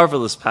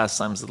marvelous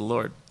pastimes of the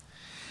Lord?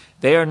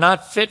 They are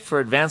not fit for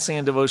advancing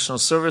in devotional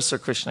service or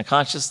Krishna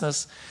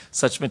consciousness.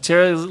 Such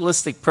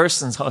materialistic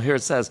persons, here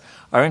it says,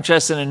 are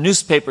interested in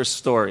newspaper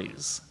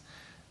stories,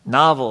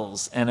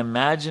 novels, and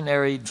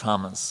imaginary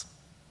dramas.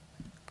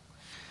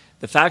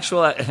 The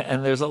factual,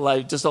 and there's a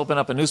lot, just open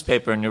up a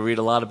newspaper and you read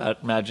a lot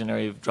about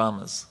imaginary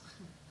dramas,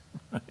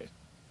 right?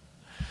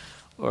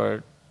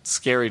 Or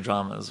scary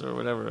dramas or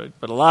whatever, right?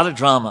 But a lot of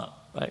drama,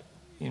 right?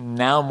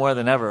 Now more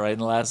than ever,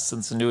 right?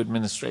 Since the new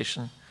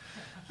administration,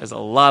 there's a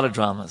lot of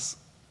dramas.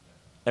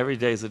 Every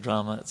day is a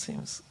drama, it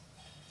seems.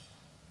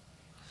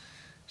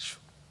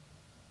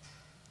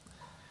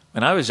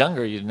 When I was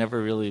younger, you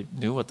never really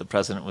knew what the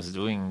president was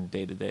doing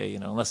day to day,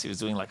 unless he was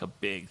doing like a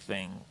big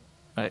thing,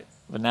 right?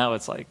 But now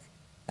it's like,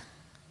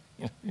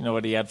 you know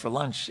what he had for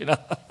lunch,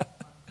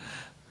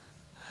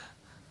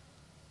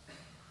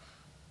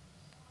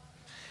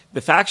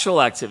 The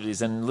factual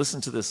activities, and listen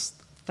to this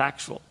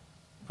factual,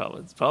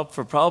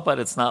 for Prabhupada,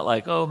 it's not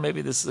like,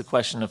 maybe this is a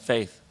question of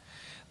faith.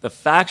 The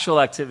factual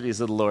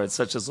activities of the Lord,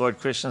 such as Lord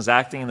Krishna's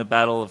acting in the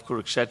battle of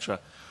Kurukshetra,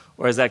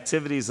 or his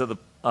activities of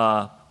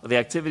the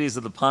activities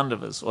of the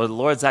Pandavas, or the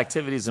Lord's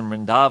activities in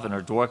Vrindavan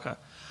or Dwarka,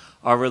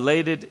 are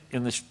related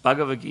in the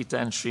Bhagavad Gita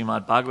and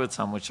Srimad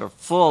Bhagavatam, which are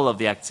full of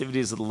the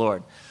activities of the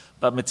Lord.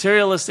 But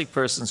materialistic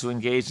persons who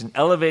engage in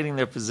elevating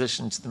their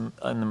position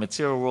in the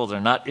material world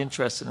are not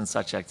interested in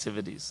such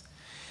activities.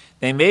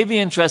 They may be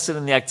interested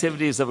in the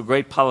activities of a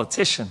great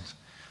politician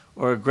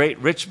or a great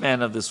rich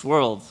man of this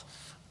world,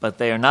 but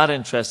they are not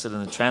interested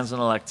in the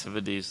transcendental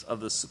activities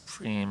of the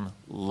Supreme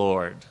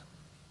Lord.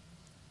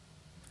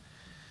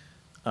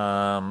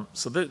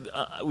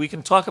 We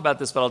can talk about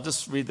this, but I'll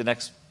just read the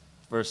next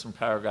verse and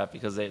paragraph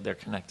because they're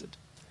connected.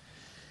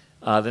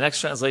 The next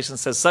translation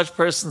says, such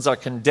persons are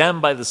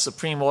condemned by the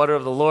supreme order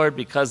of the Lord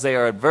because they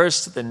are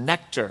adverse to the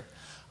nectar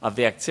of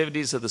the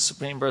activities of the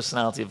Supreme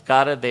Personality of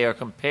Godhead. They are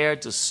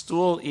compared to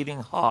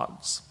stool-eating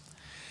hogs.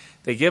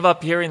 They give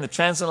up hearing the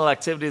transcendental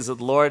activities of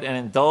the Lord and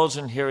indulge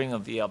in hearing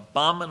of the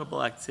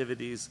abominable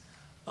activities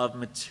of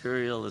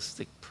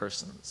materialistic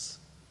persons.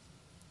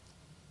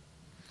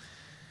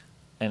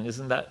 And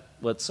isn't that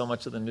what so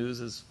much of the news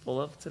is full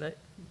of today?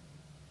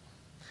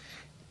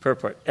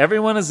 Purport.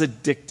 Everyone is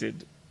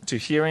addicted to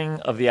hearing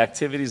of the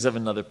activities of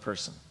another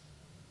person.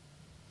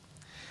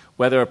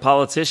 Whether a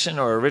politician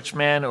or a rich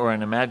man or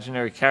an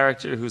imaginary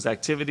character whose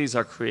activities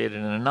are created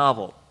in a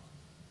novel.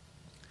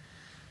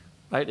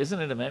 Right? Isn't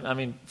it amazing? I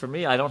mean, for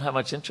me, I don't have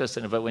much interest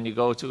in it, but when you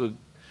go to a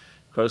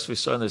grocery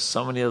store and there's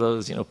so many of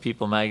those,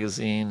 People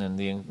Magazine and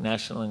the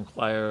National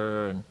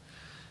Enquirer and,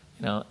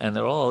 and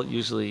they're all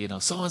usually,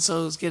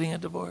 so-and-so's getting a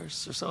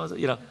divorce or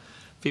so-and-so,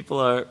 people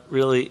are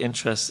really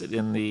interested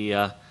in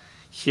the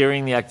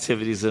hearing the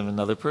activities of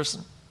another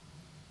person.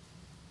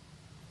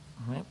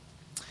 All right?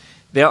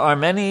 There are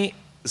many,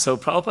 so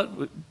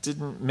Prabhupada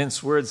didn't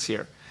mince words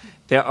here.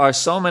 There are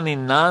so many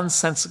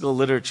nonsensical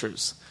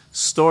literatures,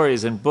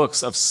 stories and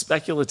books of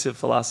speculative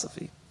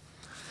philosophy.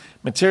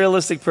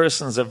 Materialistic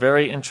persons are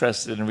very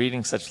interested in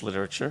reading such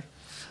literature,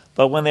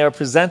 but when they are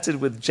presented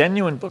with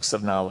genuine books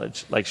of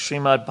knowledge, like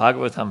Srimad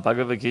Bhagavatam,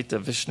 Bhagavad Gita,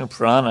 Vishnu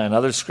Purana, and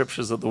other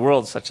scriptures of the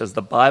world, such as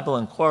the Bible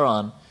and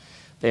Quran,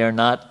 they are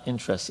not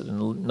interested.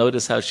 And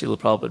notice how Srila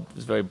Prabhupada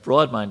was very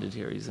broad-minded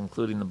here. He's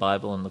including the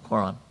Bible and the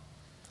Quran.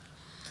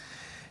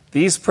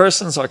 These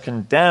persons are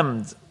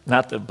condemned,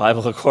 not the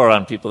Bible or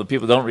Quran people, the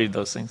people who don't read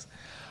those things,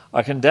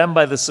 are condemned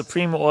by the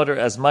supreme order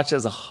as much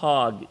as a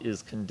hog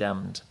is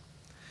condemned.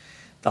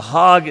 The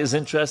hog is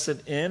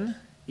interested in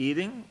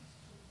eating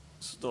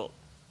stool.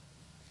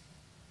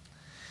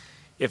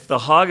 If the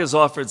hog is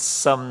offered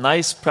some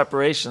nice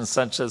preparation,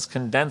 such as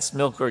condensed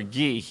milk or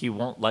ghee, he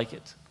won't like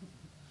it.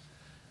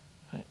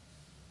 Right?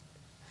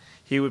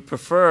 He would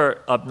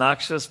prefer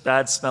obnoxious,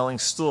 bad-smelling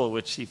stool,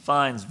 which he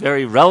finds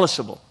very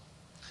relishable.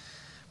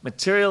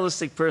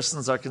 Materialistic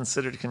persons are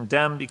considered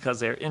condemned because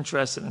they are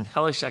interested in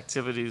hellish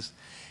activities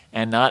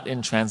and not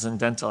in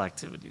transcendental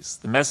activities.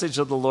 The message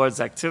of the Lord's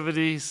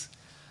activities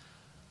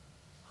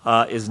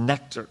is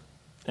nectar.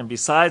 And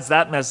besides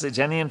that message,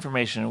 any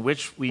information in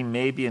which we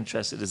may be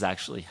interested is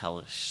actually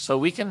hellish. So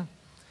we can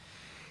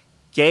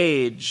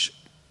gauge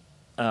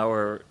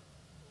our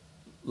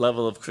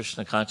level of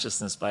Krishna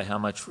consciousness by how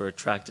much we're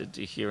attracted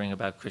to hearing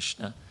about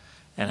Krishna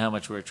and how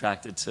much we're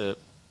attracted to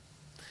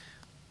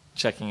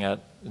checking out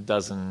a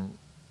dozen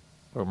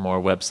or more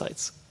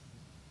websites.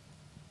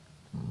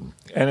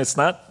 And it's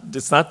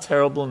not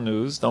terrible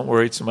news. Don't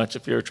worry too much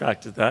if you're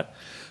attracted to that.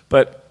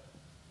 But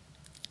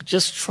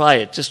just try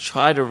it. Just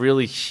try to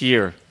really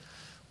hear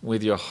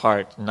with your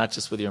heart, not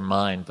just with your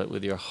mind, but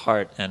with your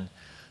heart, and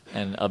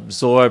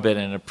absorb it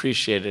and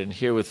appreciate it and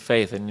hear with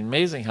faith. And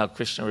amazing how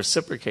Krishna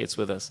reciprocates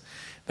with us.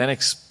 Then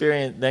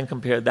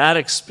compare that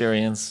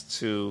experience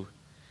to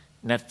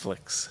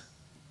Netflix,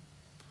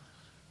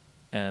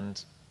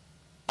 and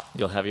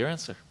you'll have your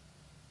answer.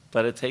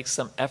 But it takes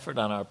some effort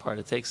on our part.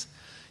 It takes,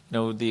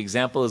 the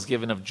example is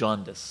given of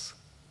jaundice,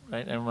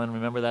 right? Everyone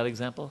remember that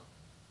example?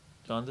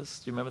 Jaundice?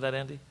 Do you remember that,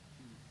 Andy?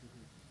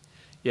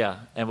 Yeah.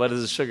 And what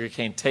does a sugar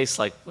cane taste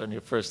like when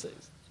you're first?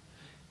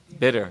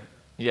 Bitter.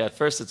 Yeah, at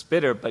first it's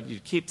bitter, but you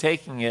keep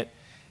taking it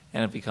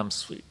and it becomes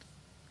sweet.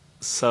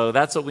 So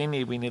that's what we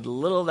need. We need a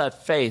little of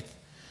that faith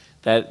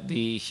that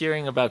the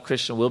hearing about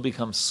Krishna will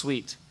become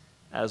sweet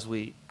as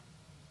we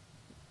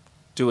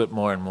do it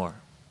more and more.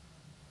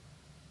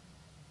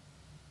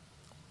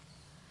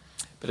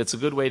 But it's a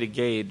good way to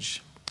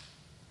gauge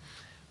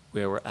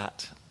where we're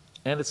at.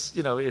 And it's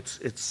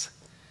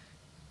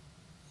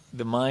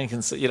the mind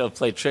can,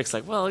 play tricks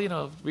like,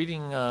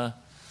 reading,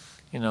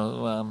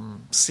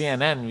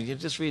 CNN, you can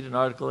just read an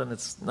article and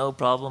it's no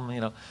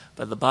problem,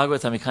 But the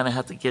Bhagavatam, you kind of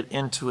have to get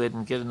into it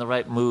and get in the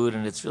right mood,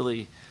 and it's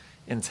really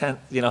intense,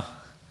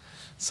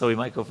 So we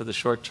might go for the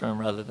short term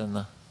rather than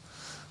the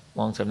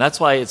long term. That's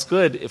why it's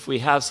good if we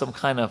have some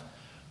kind of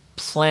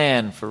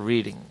plan for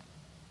reading.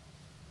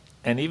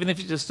 And even if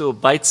you just do a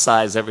bite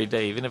size every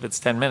day, even if it's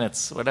 10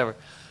 minutes, whatever,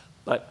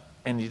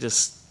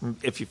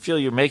 if you feel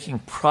you're making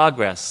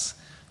progress,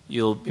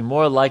 you'll be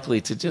more likely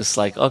to just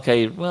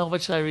okay, well,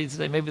 what should I read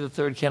today? Maybe the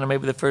third canto,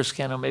 maybe the first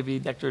canto, maybe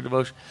Nectar of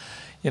Devotion,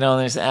 and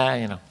then you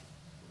say,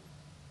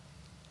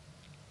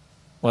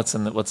 what's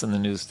in the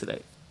news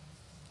today,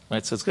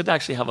 right? So it's good to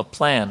actually have a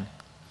plan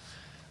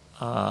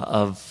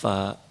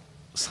of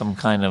some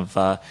kind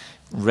of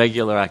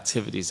regular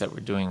activities that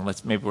we're doing.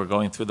 Maybe we're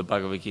going through the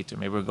Bhagavad Gita,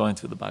 maybe we're going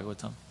through the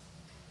Bhagavatam.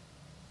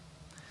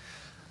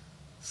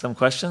 Some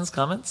questions,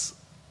 comments?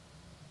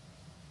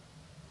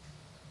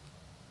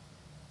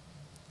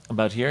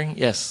 About hearing?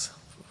 Yes.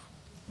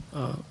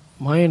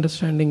 My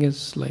understanding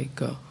is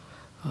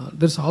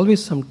there's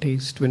always some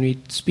taste when we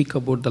speak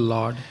about the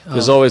Lord.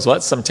 There's always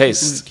what? Some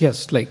taste?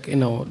 Yes,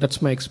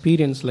 that's my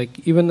experience.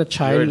 Even a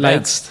child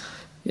likes...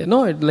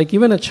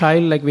 even a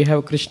child, we have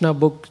a Krishna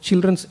book.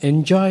 Children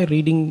enjoy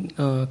reading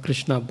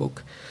Krishna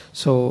book.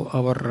 So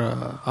our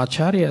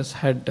acharyas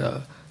had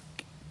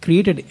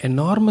created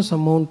enormous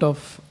amount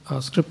of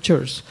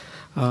scriptures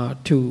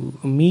to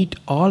meet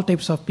all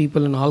types of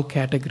people in all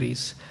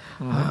categories.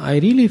 I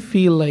really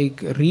feel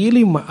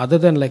other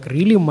than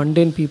really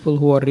mundane people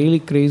who are really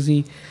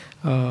crazy,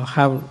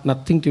 have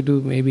nothing to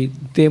do, maybe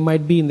they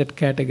might be in that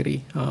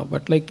category.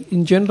 But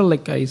in general,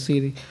 I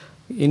see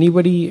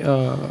anybody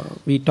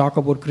we talk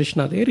about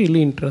Krishna, they're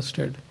really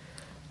interested.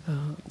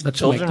 That's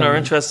Children are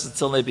interested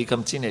until they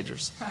become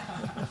teenagers.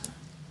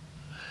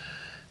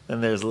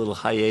 Then there's a little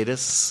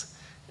hiatus,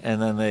 and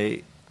then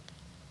they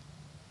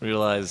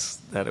realize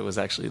that it was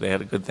actually, they had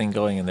a good thing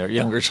going in their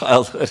younger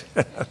childhood.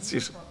 That's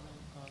usually...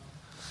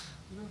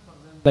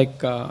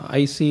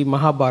 I see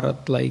Mahabharata,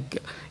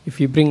 if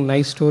you bring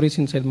nice stories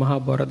inside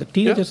Mahabharata, the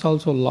teenagers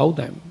also love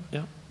them.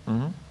 Yeah.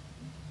 Mm-hmm.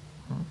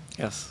 Mm-hmm.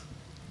 Yes.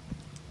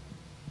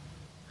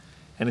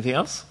 Anything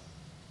else?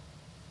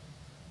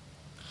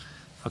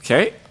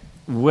 Okay.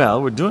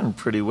 Well, we're doing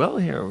pretty well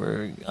here.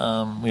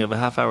 We have a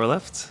half hour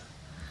left.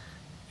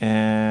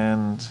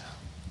 And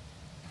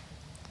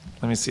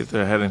let me see if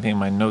I had anything in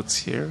my notes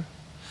here.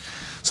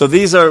 So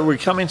we're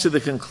coming to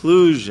the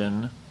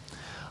conclusion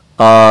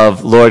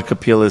of Lord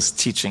Kapila's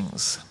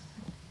teachings.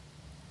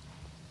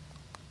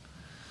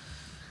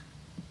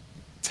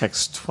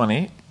 Text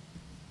 20.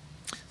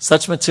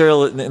 Such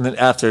material,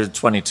 after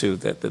 22,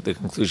 that the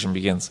conclusion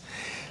begins.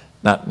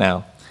 Not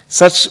now.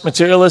 Such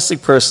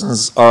materialistic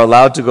persons are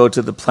allowed to go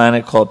to the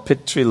planet called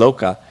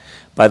Pitriloka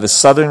by the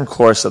southern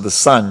course of the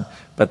sun,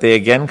 but they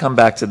again come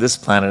back to this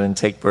planet and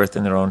take birth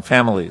in their own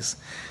families,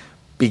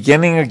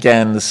 beginning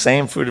again the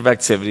same fruitive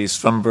activities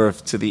from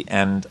birth to the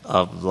end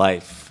of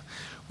life.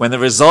 When the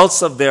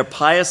results of their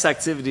pious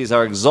activities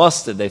are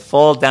exhausted, they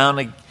fall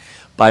down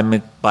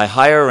by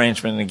higher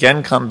arrangement and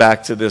again come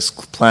back to this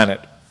planet.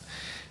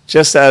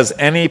 Just as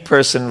any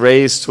person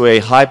raised to a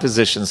high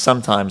position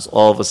sometimes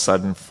all of a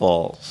sudden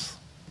falls.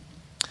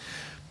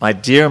 My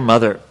dear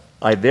mother,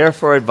 I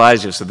therefore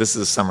advise you, so this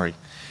is a summary,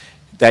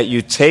 that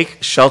you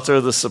take shelter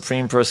of the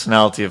Supreme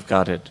Personality of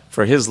Godhead,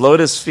 for his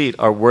lotus feet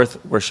are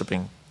worth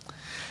worshiping.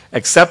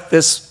 Accept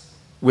this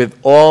with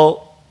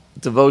all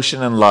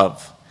devotion and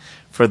love,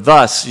 for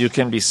thus you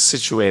can be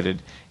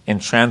situated in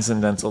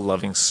transcendental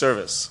loving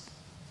service.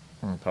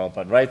 And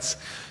Prabhupada writes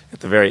at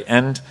the very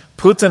end,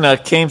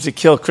 Putana came to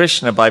kill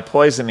Krishna by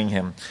poisoning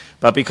him,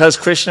 but because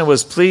Krishna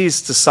was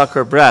pleased to suck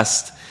her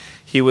breast,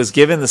 she was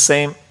given the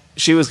same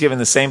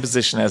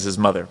position as his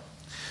mother.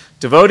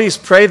 Devotees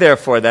pray,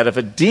 therefore, that if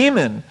a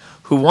demon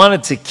who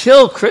wanted to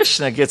kill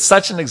Krishna gets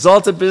such an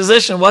exalted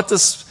position,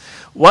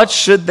 why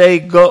should they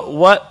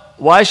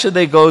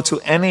go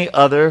to any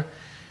other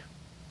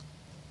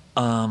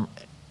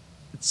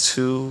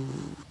to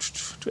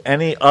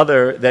any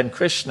other than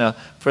Krishna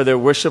for their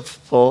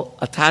worshipful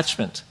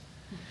attachment?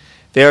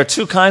 There are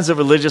two kinds of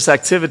religious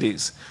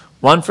activities,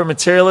 one for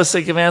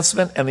materialistic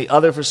advancement and the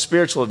other for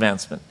spiritual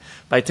advancement.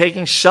 By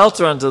taking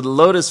shelter under the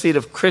lotus feet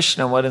of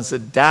Krishna, one is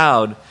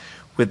endowed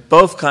with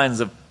both kinds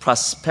of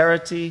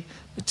prosperity,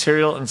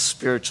 material and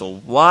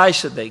spiritual. Why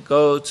should they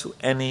go to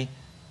any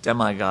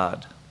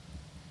demigod?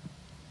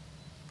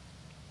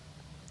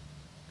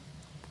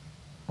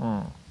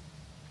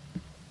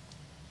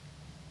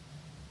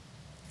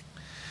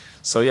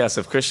 So yes,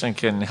 if Krishna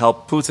can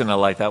help Putana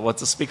like that, what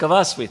to speak of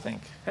us, we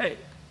think. Hey,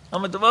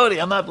 I'm a devotee,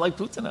 I'm not like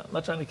Putana, I'm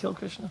not trying to kill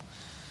Krishna.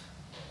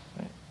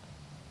 Right?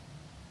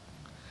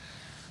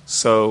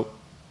 So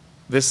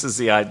this is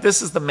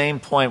the main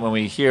point when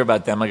we hear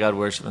about demigod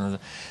worship. And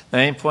the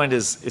main point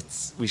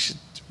is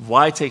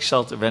why take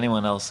shelter of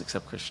anyone else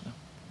except Krishna?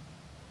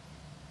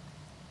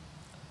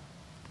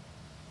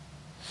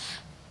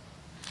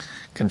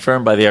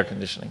 Confirmed by the air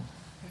conditioning.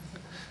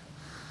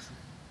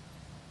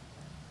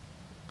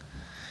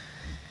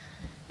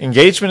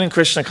 Engagement in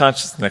Krishna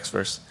consciousness, next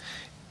verse.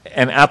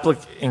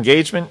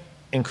 Engagement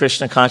in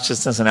Krishna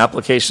consciousness and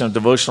application of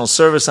devotional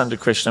service unto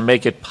Krishna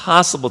make it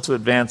possible to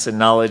advance in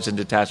knowledge and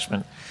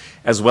detachment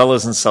as well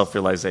as in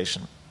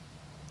self-realization.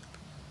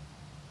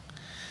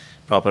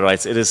 Prabhupada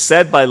writes, it is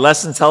said by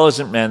less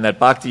intelligent men that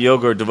bhakti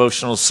yoga or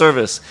devotional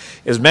service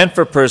is meant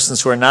for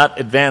persons who are not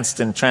advanced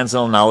in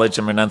transcendental knowledge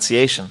and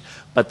renunciation.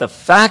 But the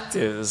fact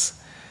is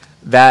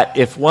that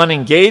if one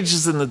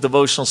engages in the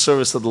devotional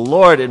service of the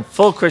Lord in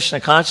full Krishna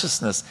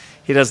consciousness,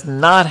 he does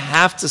not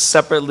have to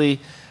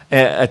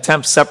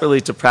attempt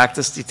separately to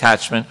practice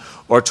detachment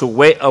or to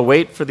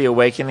await for the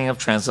awakening of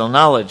transcendental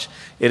knowledge.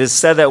 It is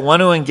said that one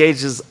who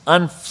engages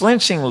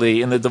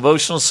unflinchingly in the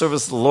devotional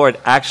service of the Lord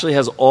actually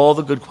has all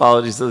the good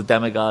qualities of the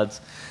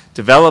demigods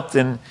developed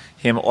in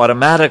him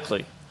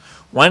automatically.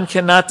 One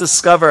cannot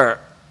discover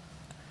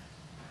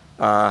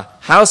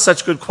how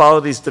such good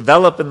qualities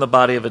develop in the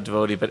body of a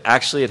devotee, but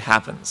actually it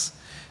happens.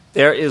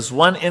 There is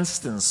one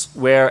instance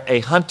where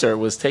a hunter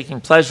was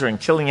taking pleasure in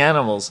killing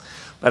animals,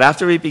 but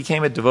after he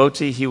became a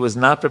devotee, he was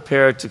not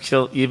prepared to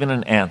kill even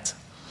an ant.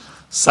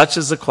 Such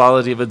is the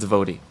quality of a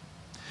devotee.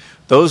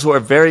 Those who are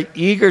very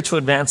eager to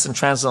advance in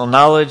transcendental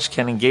knowledge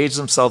can engage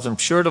themselves in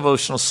pure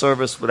devotional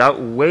service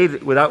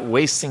without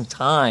wasting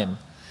time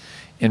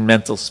in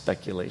mental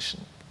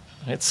speculation.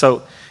 Right?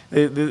 So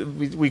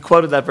we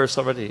quoted that verse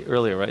already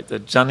earlier, right?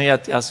 That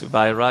janayat yasu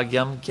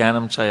vairagyam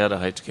jnanam chayada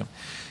haitukim.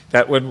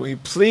 That when we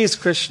please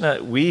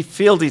Krishna, we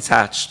feel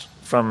detached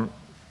from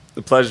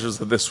the pleasures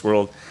of this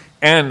world,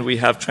 and we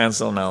have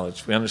transcendental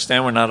knowledge. We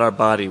understand we're not our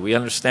body. We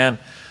understand,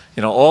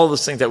 all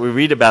those things that we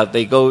read about.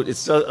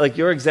 It's like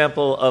your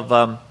example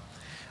of,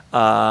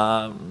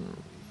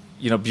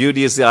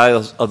 beauty is the eye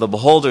of the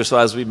beholder. So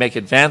as we make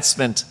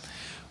advancement,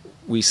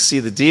 we see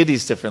the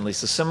deities differently.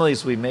 So similarly,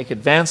 as we make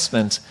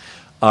advancement,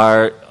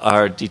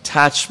 our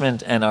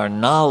detachment and our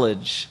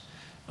knowledge,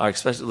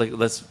 especially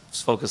let's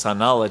focus on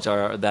knowledge,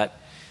 that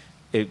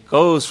it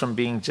goes from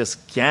being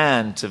just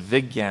gyan to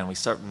vigyan. We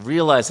start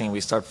realizing it,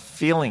 we start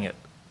feeling it.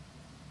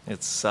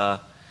 It's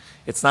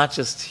not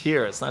just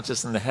here, it's not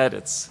just in the head,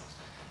 it's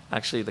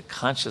actually the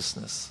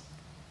consciousness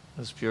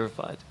is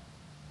purified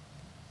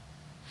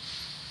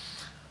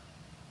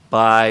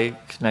by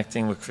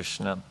connecting with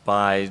Krishna,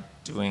 by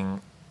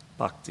doing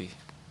bhakti.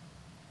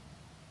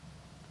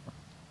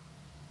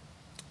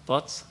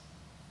 Thoughts?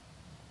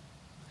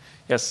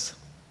 Yes?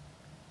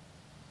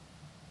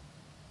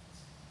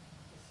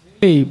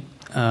 Really,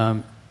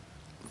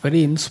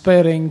 very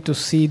inspiring to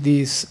see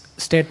these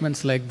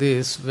statements like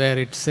this, where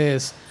it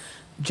says,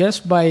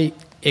 just by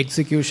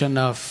execution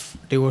of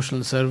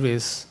devotional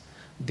service,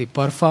 the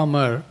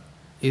performer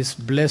is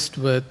blessed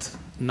with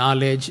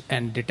knowledge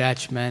and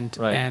detachment,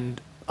 right, and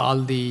all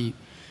the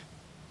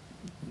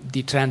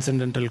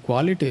transcendental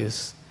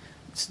qualities.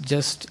 It's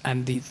just,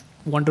 and the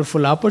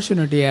wonderful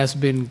opportunity has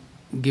been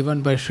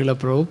given by Srila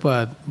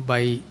Prabhupada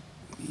by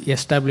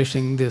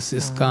establishing this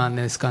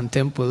ISKCON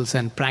temples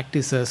and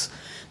practices.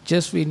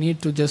 Just we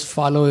need to just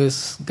follow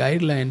his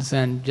guidelines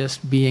and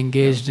just be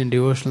engaged in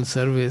devotional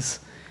service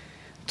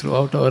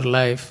throughout our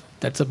life.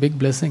 That's a big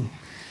blessing.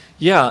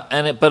 Yeah,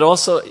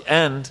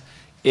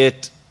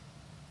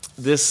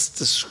 this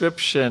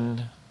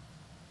description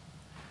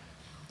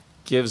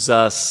gives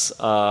us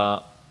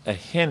a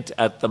hint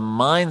at the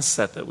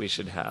mindset that we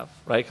should have,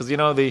 right? Because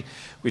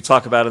we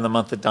talk about in the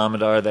month of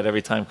Damodar that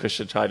every time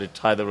Krishna tried to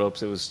tie the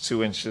ropes, it was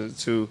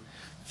 2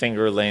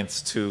 finger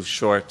lengths too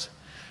short,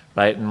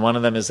 right? And one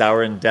of them is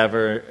our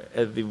endeavor.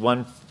 The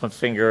one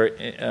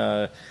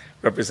finger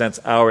represents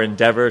our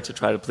endeavor to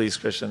try to please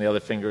Krishna, and the other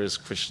finger is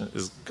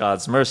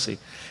God's mercy.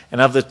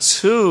 And of the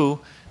two,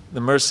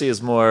 the mercy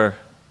is more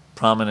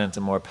prominent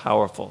and more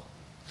powerful.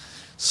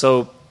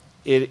 So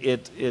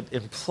it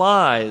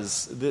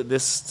implies,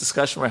 this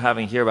discussion we're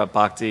having here about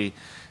bhakti,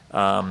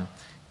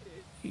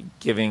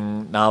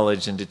 giving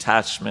knowledge and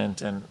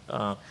detachment, and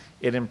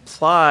it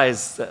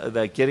implies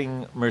that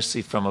getting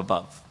mercy from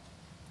above.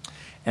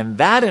 And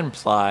that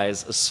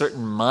implies a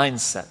certain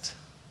mindset.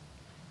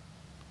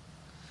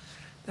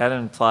 That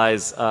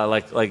implies,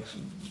 like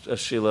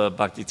Srila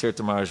Bhakti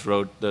Tirtha Maharaj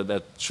wrote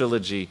that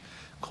trilogy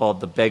called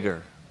The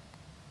Beggar,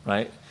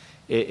 right?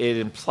 It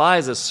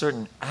implies a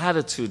certain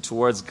attitude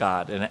towards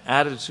God, and an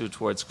attitude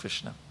towards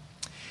Krishna.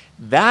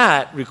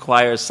 That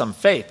requires some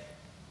faith,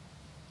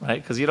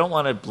 right? Because you don't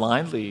want to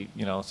blindly,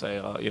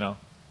 say,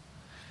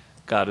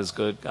 God is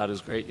good, God is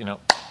great,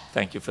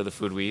 thank you for the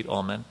food we eat,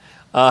 all men.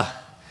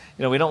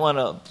 We don't want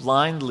to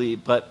blindly,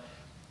 but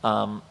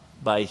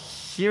by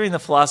hearing the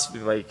philosophy,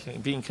 by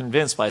being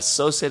convinced, by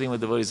associating with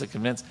devotees that are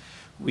convinced,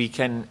 we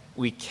can,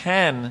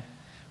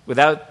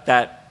 without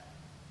that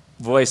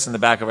voice in the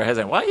back of our head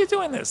saying, why are you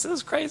doing this? This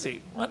is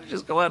crazy. Why don't you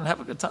just go out and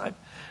have a good time?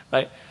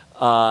 Right?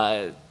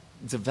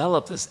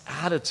 Develop this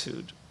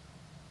attitude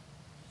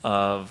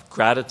of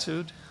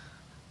gratitude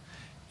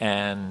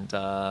and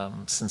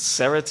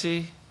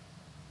sincerity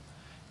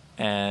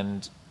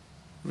and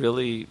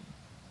really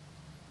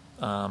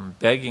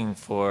begging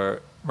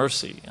for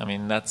mercy. I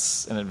mean,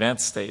 that's an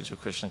advanced stage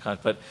of Krishna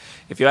consciousness.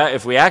 But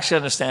if we actually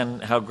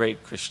understand how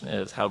great Krishna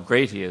is, how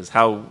great he is,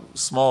 how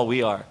small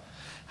we are,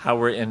 how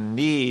we're in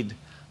need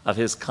of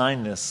his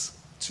kindness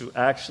to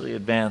actually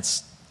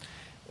advance,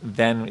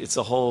 then it's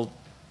a whole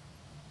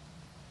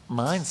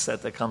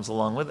mindset that comes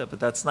along with it. But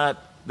that's not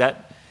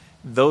that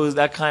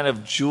kind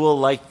of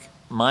jewel-like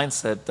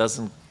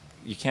mindset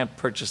you can't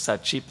purchase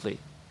that cheaply,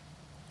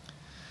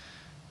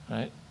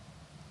 right?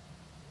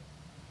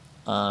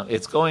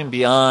 It's going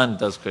beyond,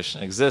 does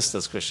Krishna exist?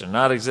 Does Krishna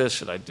not exist?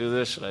 Should I do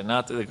this? Should I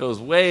not do it? It goes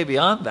way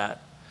beyond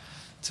that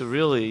to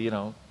really,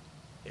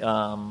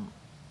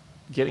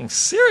 getting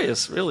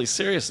serious, really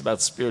serious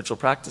about spiritual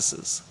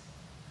practices.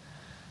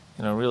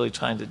 Really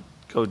trying to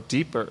go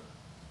deeper.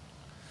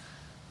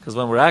 Because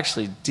when we're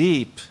actually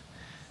deep,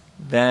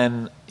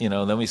 then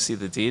we see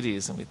the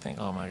deities and we think,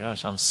 oh my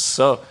gosh, I'm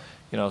so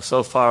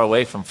far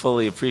away from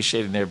fully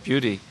appreciating their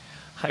beauty.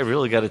 I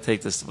really got to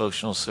take this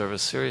devotional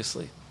service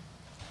seriously.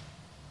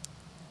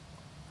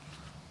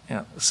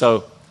 Yeah.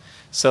 So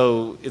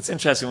it's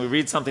interesting. We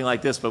read something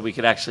like this, but we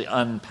could actually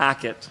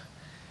unpack it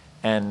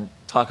and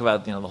talk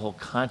about the whole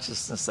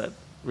consciousness that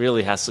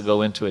really has to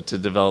go into it to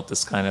develop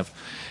this kind of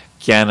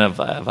jnana,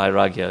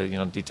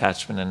 vairagya,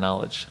 detachment and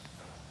knowledge.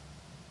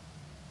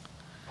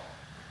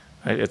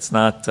 Right? It's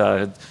not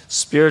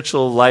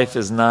spiritual life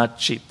is not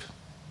cheap.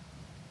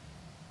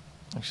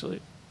 Actually,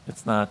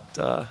 it's not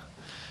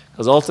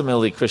because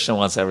ultimately Krishna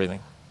wants everything.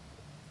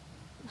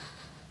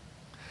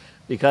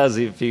 Because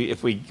if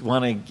he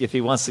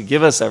wants to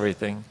give us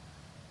everything,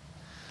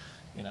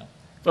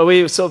 but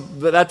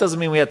that doesn't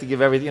mean we have to give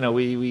everything.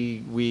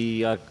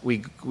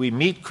 We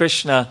meet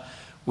Krishna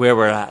where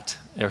we're at,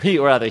 or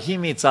he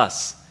meets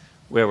us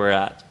where we're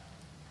at,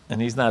 and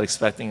he's not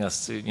expecting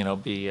us to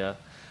be a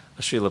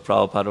Srila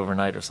Prabhupada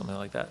overnight or something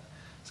like that.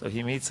 So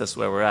he meets us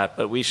where we're at,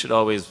 but we should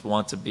always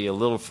want to be a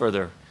little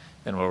further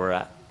than where we're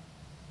at.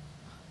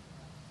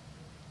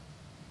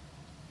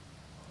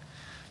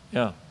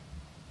 Yeah.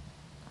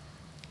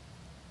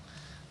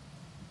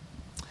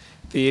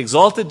 The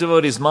exalted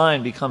devotee's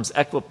mind becomes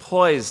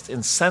equipoised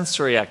in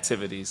sensory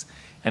activities,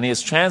 and he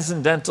is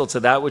transcendental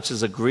to that which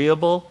is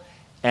agreeable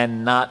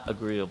and not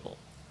agreeable.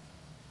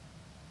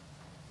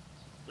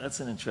 That's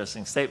an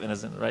interesting statement,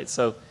 isn't it? Right?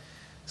 So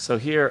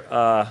here,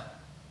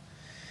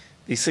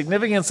 the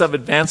significance of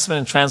advancement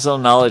in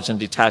transcendental knowledge and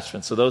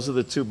detachment. So those are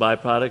the two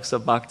byproducts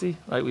of bhakti,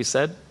 right? We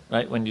said,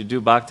 right? When you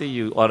do bhakti,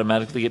 you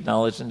automatically get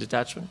knowledge and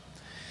detachment.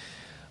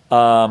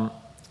 So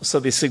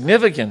the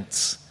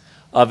significance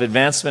of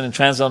advancement in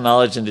transcendental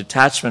knowledge and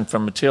detachment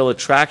from material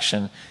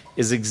attraction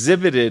is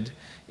exhibited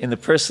in the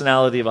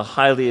personality of a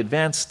highly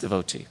advanced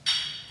devotee.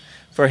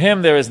 For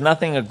him, there is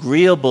nothing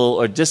agreeable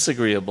or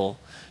disagreeable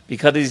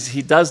because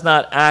he does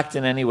not act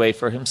in any way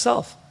for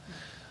himself.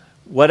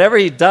 Whatever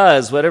he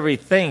does, whatever he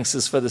thinks,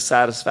 is for the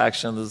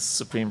satisfaction of the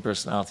Supreme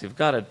Personality of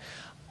Godhead.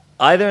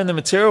 Either in the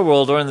material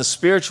world or in the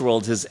spiritual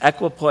world, his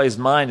equipoised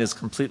mind is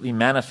completely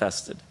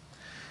manifested.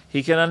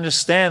 He can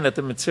understand that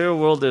the material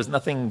world, there's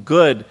nothing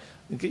good.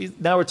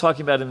 Now we're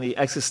talking about in the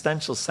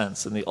existential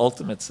sense, in the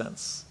ultimate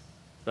sense,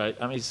 right?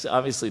 I mean,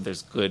 obviously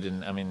there's good,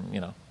 and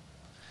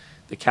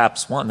the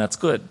cap's one, that's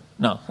good.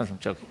 No, I'm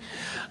joking.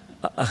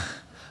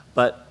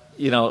 But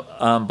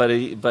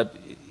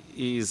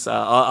he's.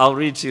 I'll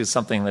read to you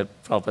something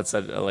that Prabhupada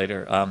said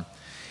later.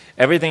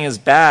 everything is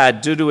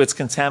bad due to its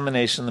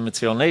contamination of the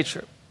material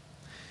nature.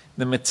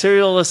 The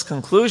materialist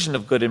conclusion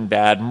of good and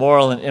bad,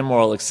 moral and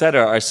immoral,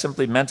 etc., are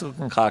simply mental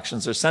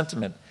concoctions or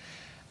sentiment.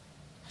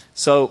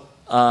 So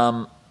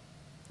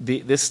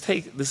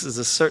this is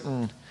a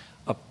certain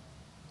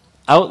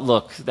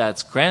outlook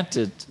that's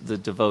granted the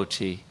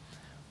devotee,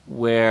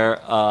 where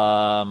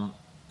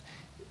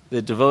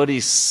the devotee,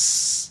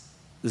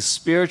 the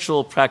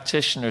spiritual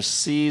practitioner,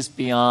 sees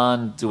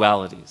beyond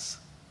dualities.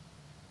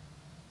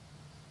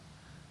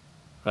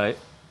 Right?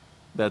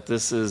 That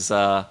this is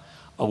a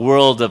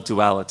world of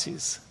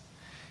dualities.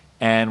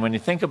 And when you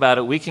think about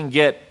it, we can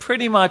get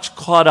pretty much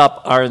caught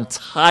up our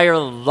entire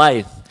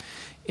life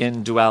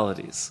in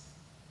dualities.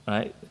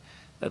 Right?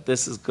 That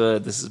this is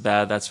good, this is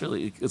bad,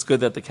 it's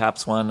good that the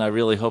Caps won. I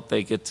really hope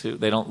they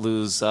don't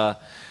lose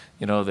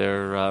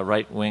their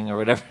right wing or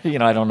whatever.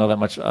 I don't know that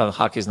much.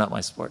 Hockey's not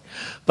my sport.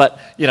 But,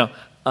 we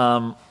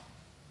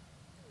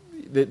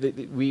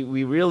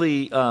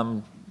really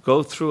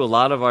go through a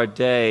lot of our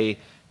day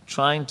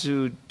trying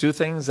to do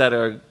things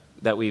that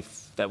we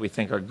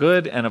think are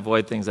good and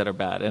avoid things that are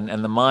bad.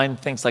 And the mind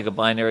thinks like a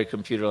binary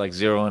computer, like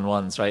 0 and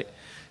 1s, right?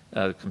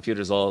 The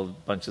computer's all a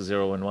bunch of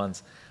 0 and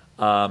 1s.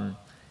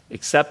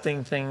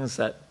 Accepting things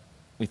that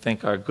we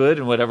think are good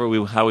and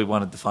how we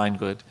want to define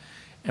good,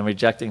 and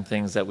rejecting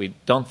things that we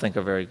don't think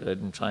are very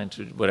good and trying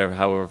to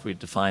however we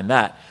define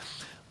that.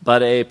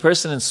 But a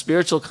person in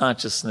spiritual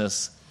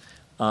consciousness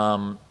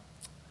can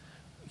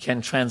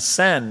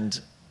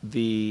transcend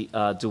the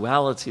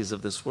dualities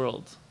of this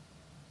world.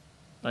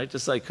 Right?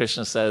 Just like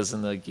Krishna says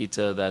in the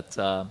Gita that,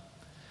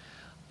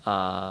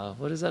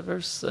 what is that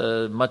verse?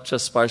 Matcha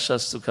sparsha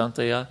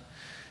sukantaya.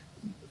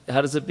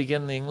 How does it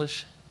begin in the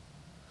English?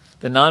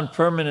 The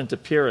non-permanent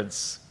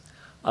appearance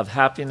of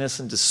happiness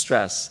and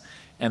distress,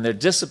 and their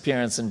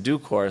disappearance in due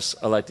course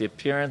are like the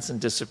appearance and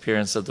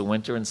disappearance of the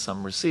winter and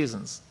summer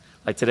seasons.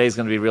 Like today's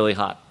going to be really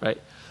hot, right?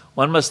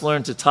 One must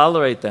learn to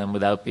tolerate them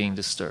without being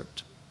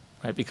disturbed,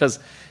 right? Because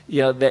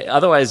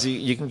otherwise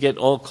you can get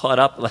all caught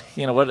up. Like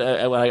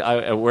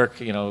at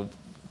work,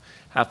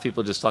 half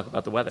people just talk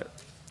about the weather.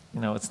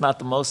 It's not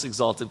the most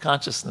exalted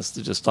consciousness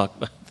to just talk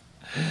about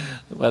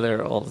the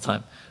weather all the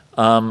time.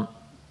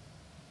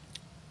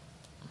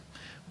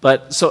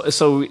 But so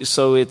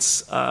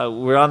it's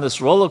we're on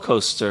this roller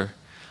coaster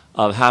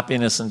of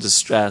happiness and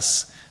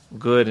distress,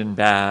 good and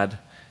bad,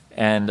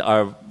 and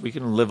we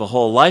can live a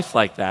whole life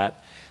like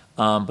that.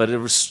 But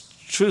a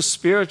true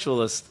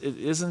spiritualist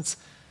isn't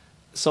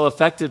so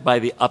affected by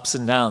the ups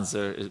and downs.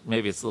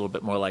 Maybe it's a little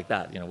bit more like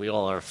that. We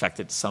all are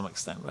affected to some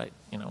extent, right?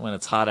 When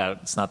it's hot out,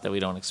 it's not that we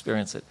don't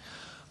experience it,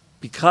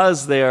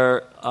 because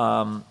their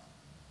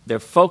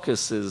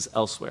focus is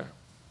elsewhere,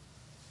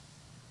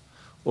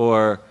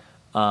 or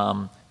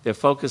their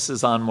focus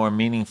is on more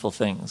meaningful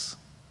things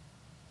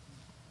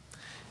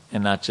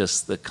and not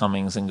just the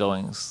comings and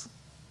goings,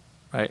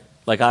 right?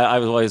 Like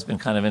I've always been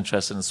kind of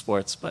interested in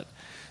sports, but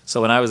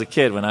so when I was a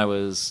kid, when I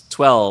was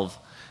 12,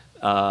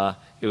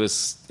 it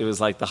was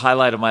like the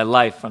highlight of my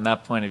life from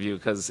that point of view,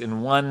 because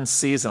in one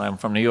season, I'm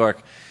from New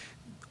York,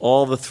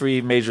 all the 3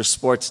 major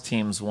sports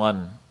teams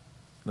won.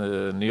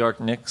 The New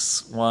York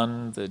Knicks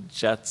won, the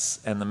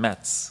Jets, and the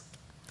Mets.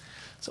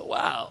 So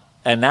wow.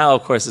 And now,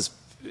 of course,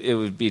 it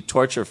would be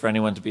torture for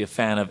anyone to be a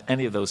fan of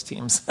any of those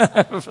teams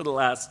for the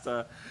last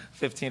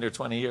 15 or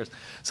 20 years.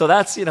 So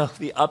that's,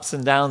 the ups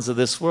and downs of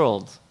this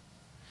world,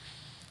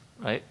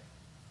 right?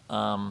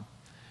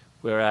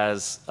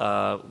 Whereas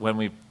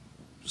what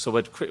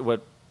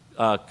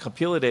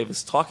Kapila Dev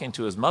is talking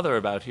to his mother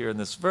about here in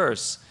this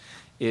verse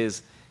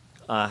is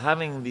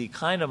having the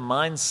kind of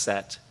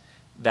mindset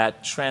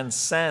that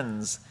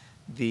transcends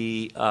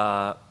the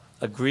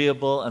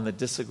agreeable and the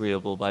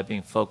disagreeable by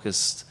being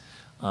focused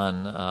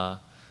on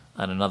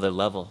another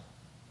level,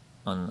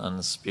 on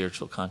the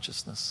spiritual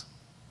consciousness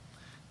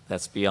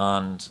that's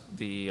beyond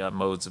the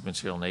modes of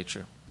material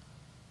nature.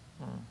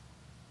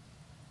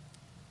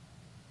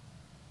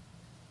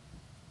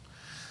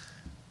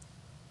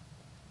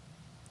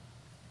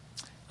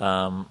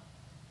 The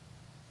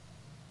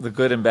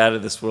good and bad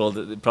of this world,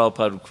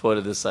 Prabhupada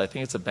quoted this, I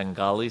think it's a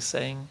Bengali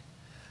saying,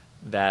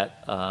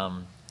 that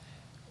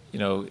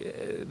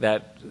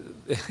that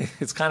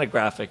it's kind of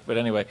graphic, but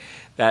anyway,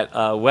 that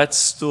wet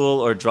stool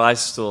or dry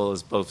stool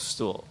is both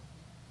stool,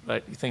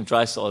 right? You think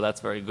dry stool, that's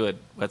very good.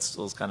 Wet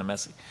stool is kind of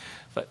messy,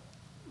 but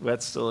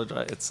wet stool or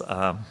dry, it's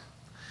called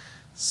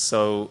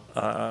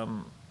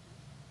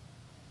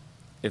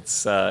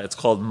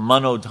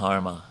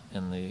manodharma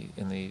in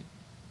the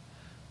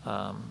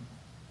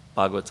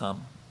Bhagavatam,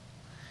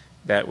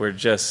 that we're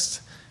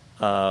just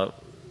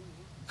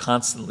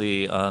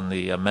constantly on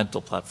the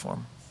mental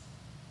platform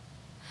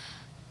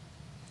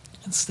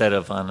instead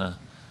of on a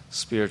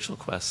spiritual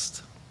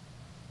quest.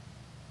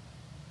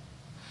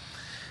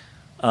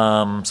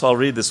 So I'll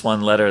read this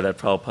one letter that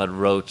Prabhupada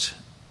wrote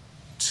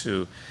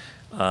to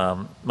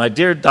my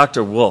dear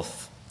Dr.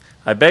 Wolf.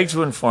 I beg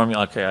to inform you,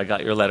 okay, I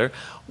got your letter.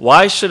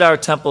 Why should our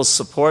temples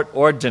support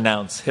or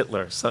denounce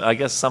Hitler? So I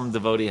guess some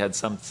devotee had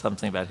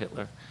something about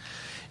Hitler.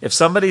 If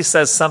somebody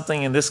says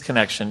something in this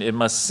connection, it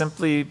must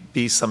simply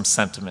be some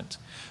sentiment.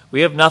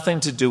 We have nothing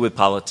to do with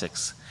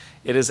politics.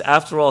 It is,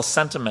 after all,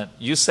 sentiment.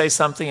 You say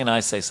something and I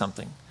say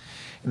something.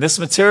 In this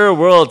material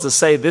world, to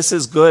say this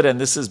is good and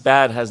this is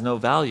bad has no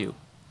value.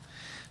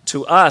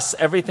 To us,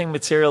 everything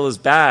material is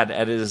bad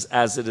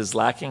as it is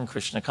lacking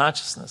Krishna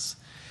consciousness.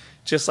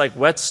 Just like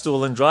wet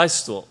stool and dry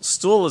stool.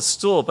 Stool is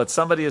stool, but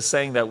somebody is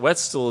saying that wet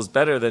stool is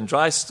better than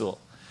dry stool.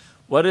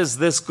 What is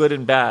this good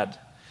and bad?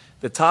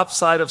 The top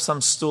side of some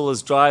stool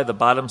is dry, the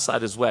bottom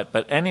side is wet.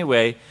 But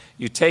anyway,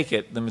 you take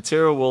it. The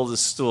material world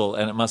is stool,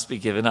 and it must be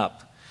given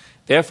up.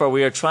 Therefore,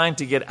 we are trying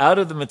to get out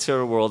of the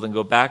material world and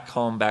go back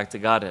home, back to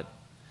Godhead.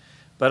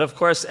 But of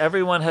course,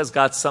 everyone has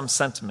got some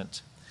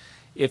sentiment.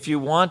 If you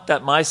want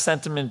that my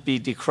sentiment be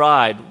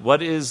decried,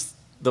 what is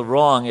the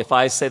wrong if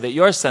I say that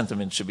your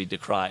sentiment should be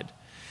decried?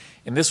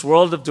 In this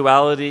world of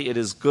duality, it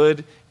is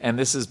good and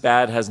this is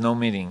bad has no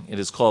meaning. It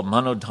is called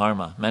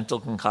manodharma, mental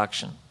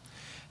concoction.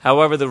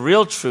 However, the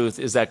real truth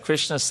is that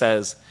Krishna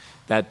says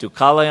that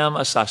dukkhalayam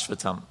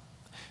ashashvatam.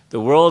 The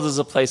world is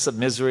a place of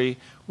misery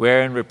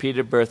wherein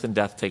repeated birth and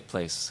death take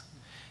place.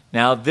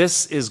 Now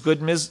this is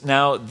good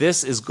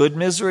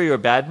misery or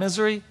bad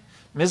misery?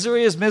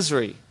 Misery is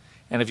misery.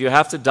 And if you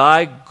have to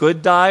die,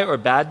 good die or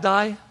bad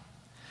die?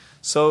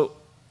 So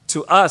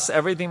to us,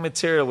 everything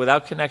material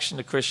without connection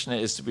to Krishna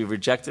is to be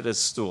rejected as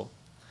stool.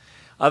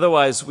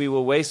 Otherwise, we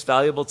will waste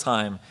valuable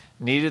time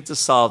needed to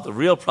solve the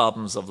real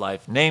problems of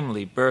life,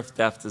 namely birth,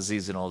 death,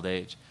 disease, and old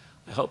age.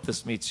 I hope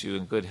this meets you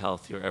in good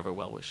health, your ever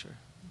well-wisher.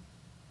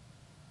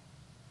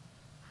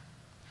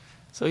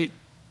 So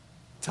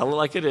tell it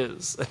like it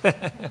is.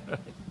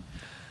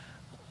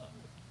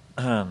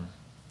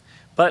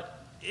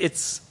 But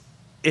it's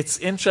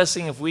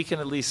interesting if we can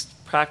at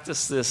least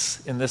practice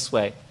this in this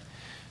way,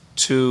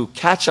 to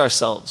catch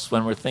ourselves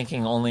when we're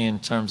thinking only in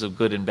terms of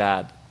good and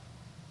bad,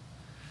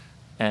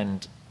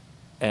 and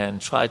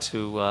try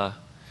to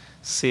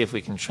see if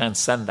we can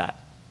transcend that.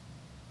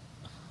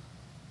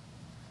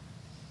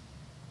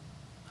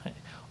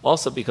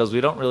 Also, because we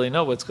don't really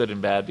know what's good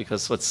and bad,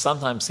 because what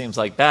sometimes seems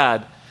like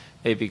bad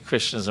may be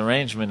Krishna's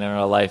arrangement in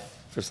our life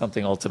for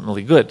something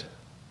ultimately good.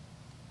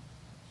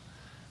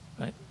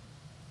 Right?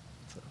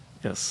 So,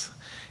 yes.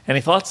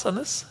 Any thoughts on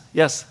this?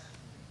 Yes.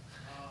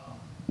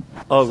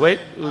 Oh, wait.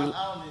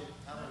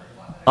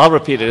 I'll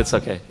repeat it. It's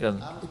okay. Yeah.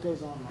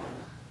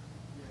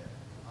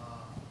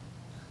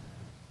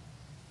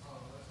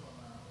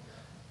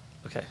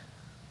 Okay.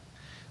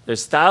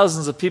 There's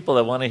thousands of people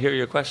that want to hear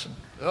your question.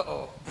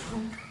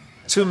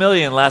 2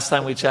 million last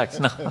time we checked.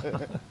 No.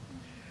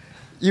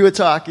 You were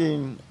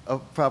talking,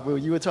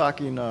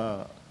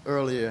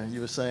 earlier,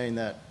 you were saying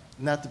that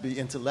not to be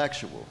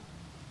intellectual,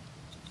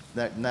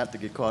 not to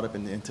get caught up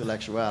in the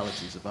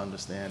intellectualities of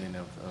understanding,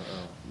 of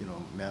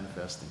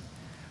manifesting.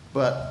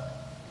 But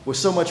with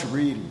so much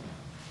reading.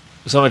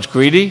 So much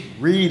greedy?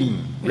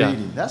 Reading. Yeah.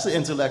 That's an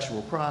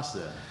intellectual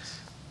process.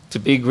 To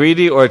be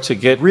greedy or to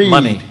get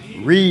money?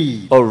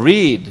 Read. Oh,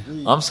 read.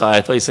 I'm sorry,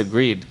 I thought you said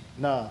greed.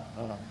 No.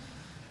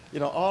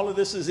 All of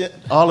this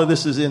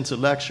is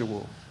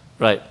intellectual.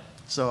 Right.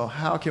 So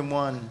how can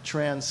one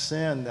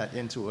transcend that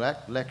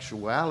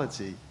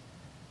intellectuality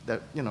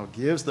that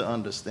gives the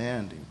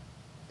understanding?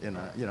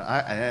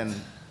 I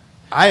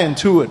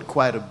intuit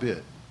quite a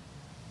bit.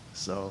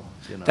 So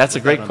that's a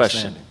great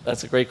question.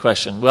 That's a great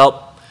question.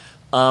 Well,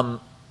 a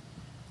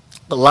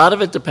lot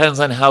of it depends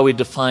on how we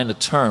define a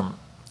term,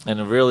 and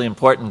it's really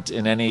important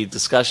in any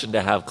discussion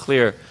to have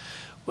clear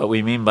what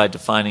we mean by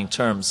defining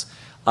terms.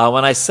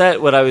 When I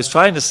said what I was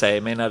trying to say, I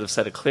may not have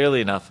said it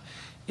clearly enough,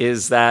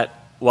 is that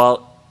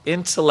while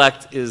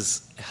intellect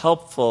is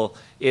helpful,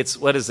 it's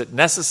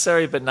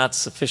necessary but not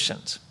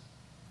sufficient.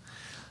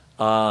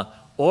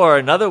 Or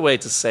another way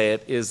to say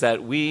it is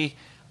that we,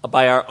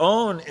 by our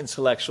own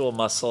intellectual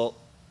muscle,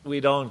 we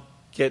don't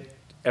get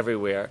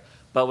everywhere.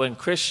 But when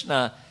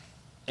Krishna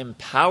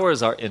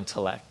empowers our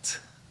intellect,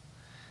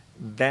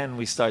 then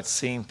we start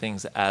seeing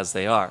things as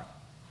they are.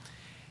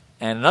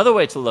 And another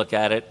way to look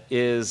at it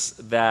is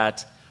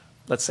that,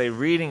 let's say,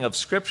 reading of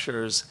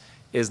scriptures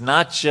is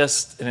not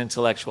just an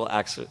intellectual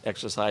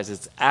exercise,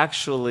 it's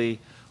actually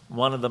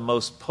one of the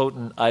most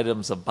potent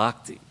items of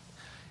bhakti.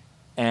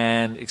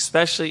 And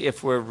especially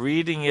if we're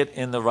reading it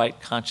in the right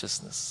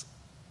consciousness.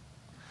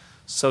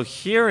 So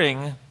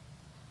hearing,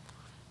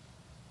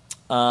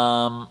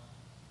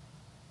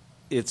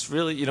 it's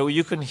really,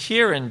 you can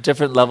hear in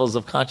different levels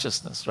of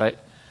consciousness, right?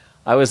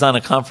 I was on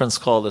a conference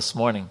call this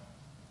morning,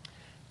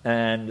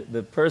 and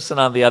the person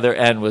on the other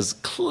end was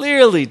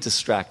clearly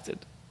distracted.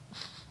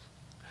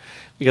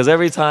 Because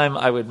every time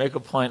I would make a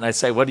point and I'd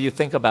say, what do you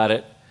think about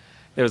it?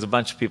 There was a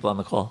bunch of people on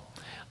the call.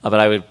 But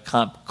I would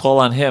call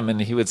on him and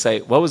he would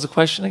say, what was the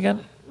question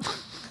again?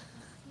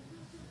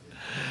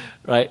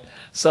 Right?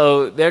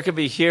 So there could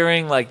be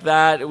hearing like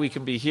that. We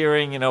can be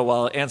hearing,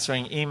 while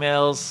answering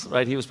emails,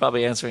 right? He was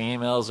probably answering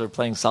emails or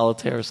playing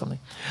solitaire or something.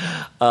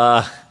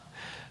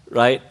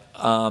 Right?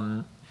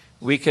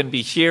 We can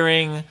be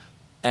hearing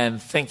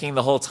and thinking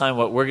the whole time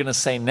what we're going to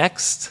say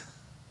next.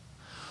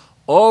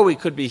 Or we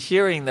could be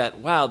hearing that,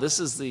 wow, this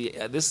is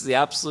the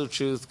absolute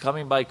truth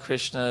coming by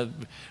Krishna,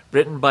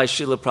 written by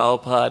Srila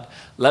Prabhupada.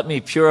 Let me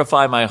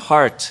purify my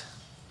heart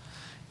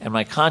and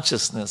my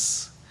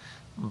consciousness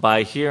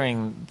by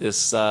hearing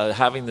this,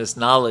 having this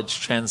knowledge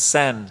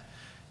transcend,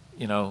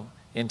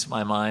 into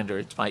my mind or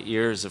into my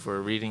ears if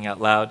we're reading out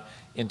loud,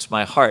 into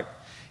my heart.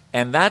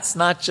 And that's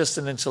not just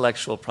an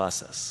intellectual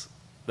process.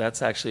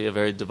 That's actually a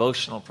very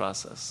devotional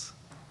process.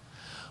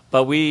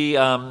 But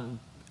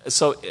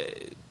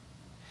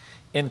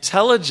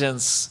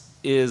intelligence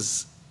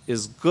is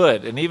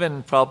good. And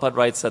even Prabhupada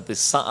writes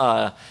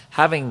that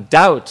having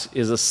doubt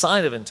is a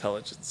sign of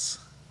intelligence.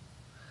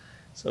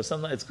 So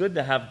sometimes it's good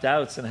to have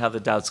doubts and have the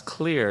doubts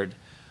cleared.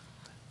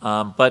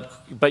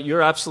 But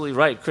you're absolutely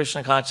right.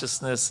 Krishna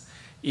consciousness,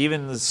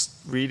 even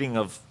this reading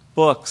of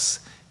books,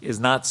 is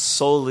not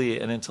solely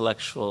an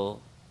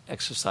intellectual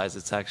exercise.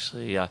 It's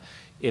actually,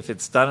 if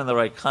it's done in the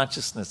right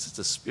consciousness, it's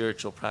a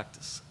spiritual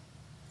practice.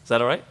 Is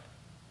that all right?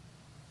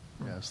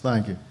 Yes,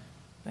 thank you.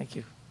 Thank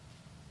you.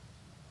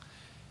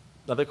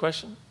 Another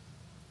question?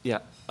 Yeah,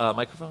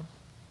 microphone.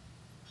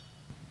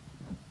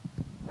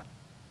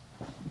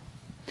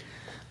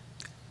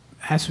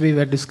 As we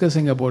were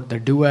discussing about the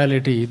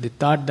duality, the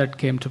thought that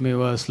came to me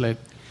was like,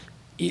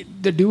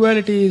 the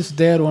duality is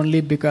there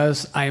only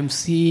because I am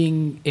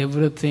seeing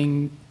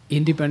everything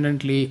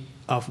independently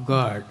of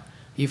God.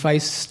 If I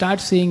start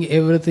seeing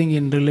everything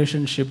in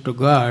relationship to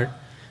God,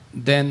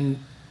 then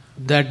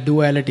that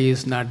duality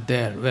is not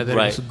there, whether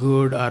Right. it's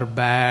good or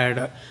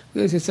bad.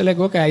 Because it's like,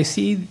 okay, I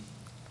see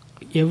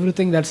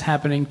everything that's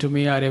happening to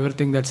me or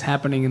everything that's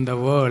happening in the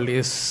world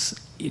is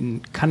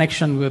in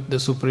connection with the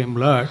Supreme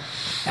Lord,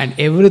 and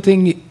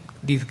everything,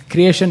 the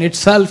creation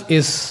itself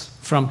is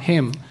from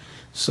Him.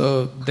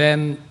 So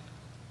then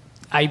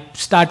I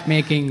start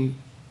making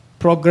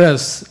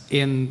progress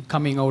in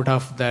coming out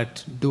of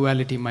that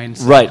duality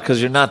mindset. Right,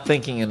 because you're not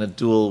thinking in a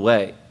dual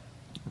way,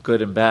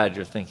 good and bad.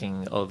 You're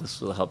thinking, oh,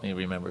 this will help me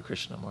remember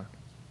Krishna more.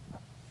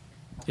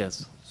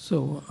 Yes.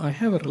 So I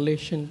have a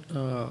relation,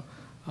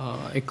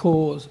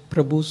 echoes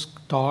Prabhu's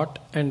thought,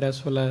 and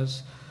as well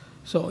as,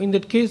 so in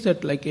that case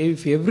that like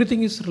if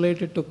everything is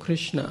related to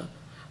Krishna,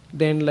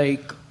 then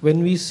like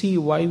when we see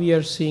why we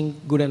are seeing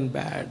good and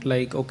bad,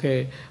 like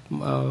okay,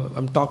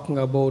 I'm talking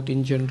about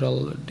in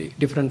general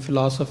different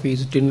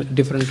philosophies,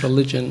 different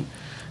religion,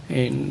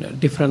 in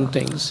different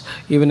things.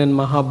 Even in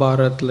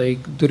Mahabharata,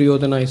 like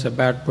Duryodhana is a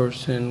bad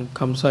person,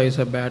 Kamsa is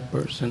a bad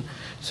person.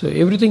 So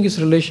everything is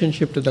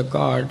relationship to the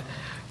God.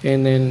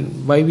 And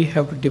then why we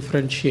have to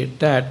differentiate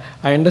that.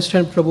 I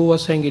understand Prabhu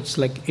was saying it's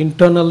like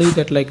internally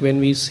that like when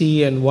we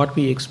see and what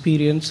we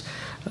experience,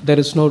 there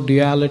is no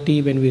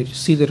duality when we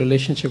see the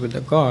relationship with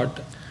the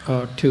God,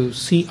 to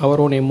see our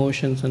own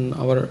emotions and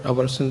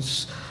our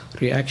sense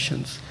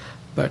reactions.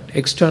 But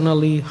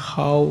externally,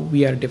 how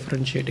we are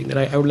differentiating that.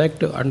 I would like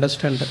to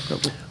understand that,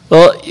 Prabhu.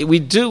 Well,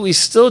 we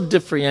still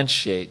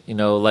differentiate,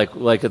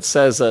 like it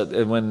says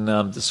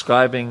when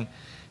describing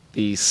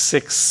the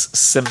 6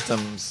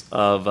 symptoms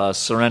of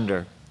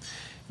surrender.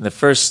 And the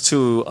first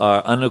 2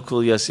 are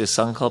anukulyasya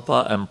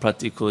sankalpa and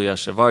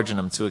pratikulyasya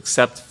varjanam, to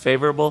accept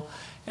favorable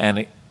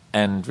and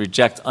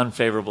reject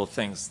unfavorable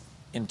things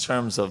in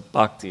terms of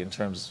bhakti, in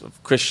terms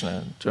of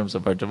Krishna, in terms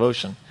of our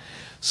devotion.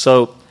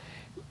 So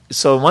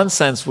in one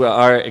sense,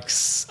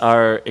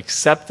 our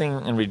accepting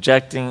and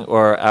rejecting,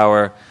 or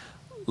our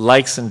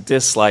likes and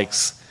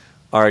dislikes,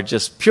 are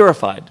just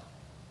purified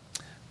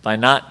by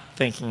not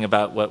thinking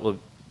about what will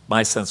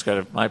my sense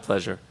gratify, my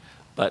pleasure,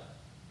 but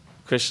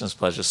Krishna's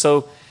pleasure.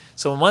 So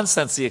in one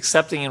sense, the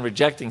accepting and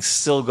rejecting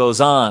still goes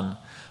on,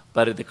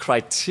 but the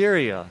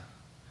criteria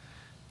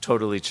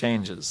totally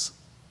changes.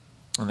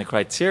 And the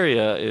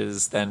criteria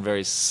is then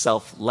very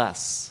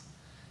selfless.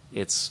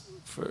 It's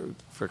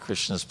for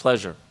Krishna's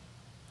pleasure.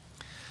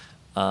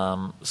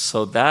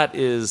 So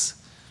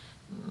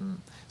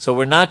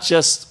we're not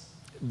just,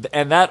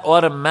 and that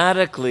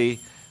automatically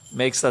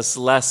makes us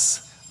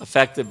less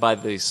affected by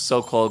the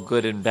so-called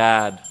good and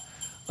bad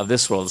of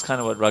this world. It's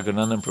kind of what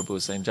Raghunandan Prabhu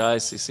is saying. Jai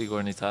Sisi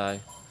Gaurnitai,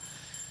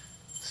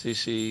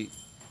 Sisi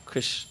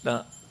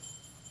Krishna,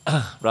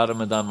 Radha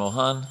Madan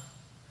Mohan,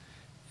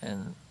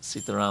 and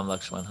Sitaram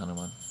Lakshman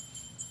Hanuman.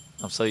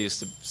 I'm so used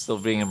to still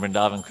being in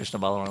Vrindavan, Krishna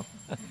Balaram.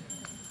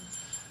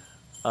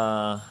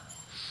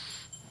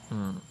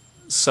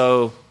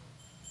 So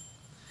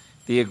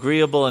the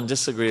agreeable and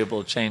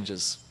disagreeable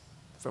changes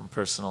from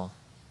personal.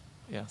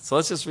 Yeah. So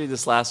let's just read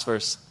this last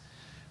verse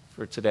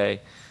for today.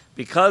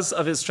 Because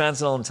of his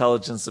transcendental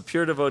intelligence, the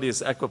pure devotee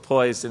is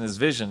equipoised in his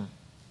vision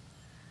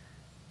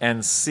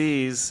and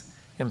sees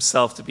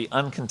himself to be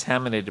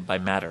uncontaminated by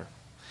matter.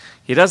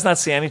 He does not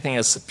see anything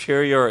as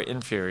superior or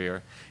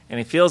inferior, and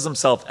he feels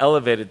himself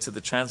elevated to the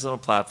transcendental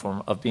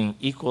platform of being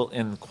equal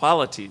in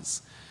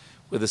qualities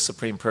with the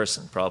Supreme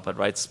Person. Prabhupada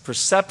writes,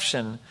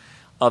 perception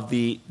of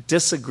the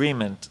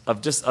disagreement,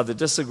 of the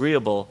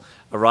disagreeable,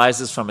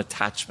 arises from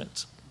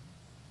attachment.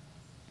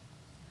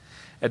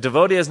 A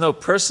devotee has no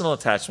personal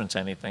attachment to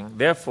anything.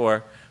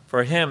 Therefore,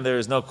 for him, there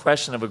is no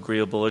question of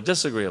agreeable or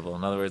disagreeable.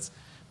 In other words,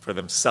 for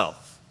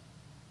themselves.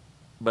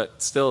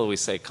 But still we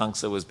say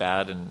Kamsa was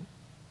bad and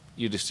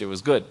Yudhishthira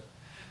was good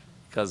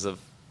because of,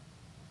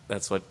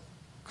 that's what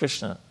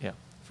Krishna,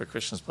 for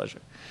Krishna's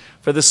pleasure.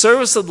 For the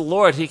service of the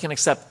Lord, he can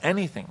accept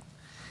anything,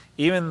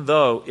 even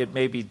though it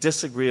may be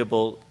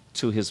disagreeable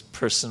to his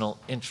personal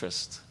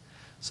interest.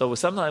 So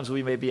sometimes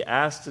we may be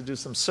asked to do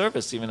some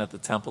service even at the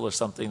temple or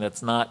something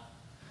that's not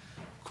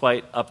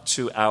quite up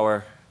to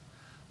our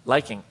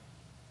liking.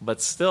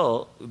 But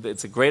still,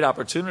 it's a great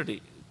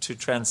opportunity to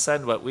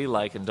transcend what we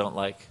like and don't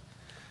like.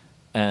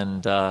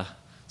 And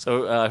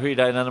so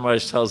Hridayananda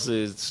Maharaj tells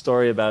the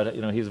story about it.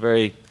 He's a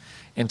very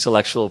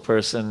intellectual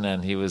person,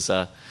 and he was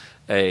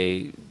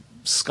a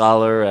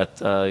scholar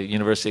at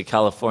University of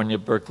California,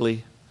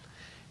 Berkeley.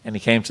 And he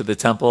came to the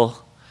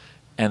temple,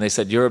 and they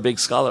said, "You're a big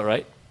scholar,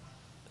 right?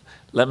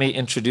 Let me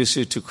introduce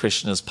you to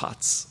Krishna's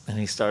pots." And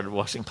he started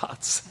washing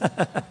pots.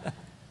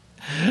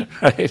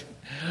 Right?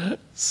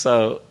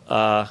 So,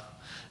 and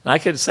I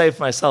could say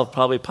for myself,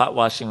 probably pot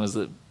washing was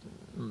the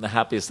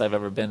happiest I've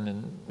ever been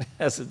in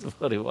as a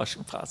devotee,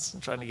 washing pots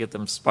and trying to get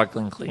them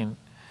sparkling clean.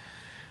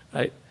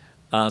 Right?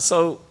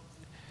 So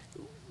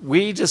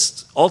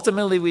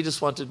ultimately we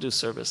just want to do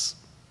service.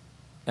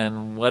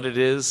 And what it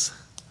is,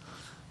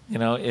 in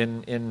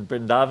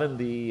Vrindavan,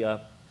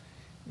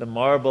 the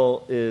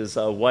marble is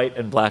white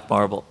and black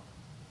marble.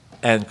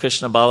 And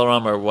Krishna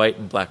Balaram are white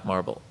and black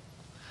marble.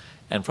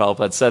 And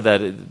Prabhupada said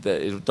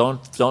that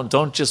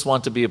don't just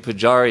want to be a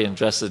pujari and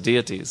dress the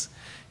deities.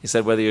 He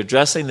said whether you're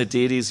dressing the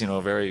deities, a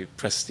very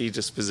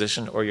prestigious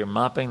position, or you're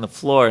mopping the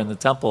floor in the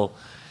temple,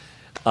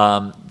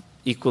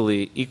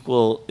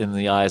 equal in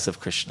the eyes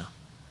of Krishna.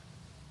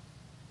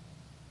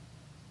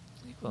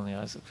 Equal in the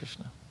eyes of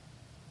Krishna.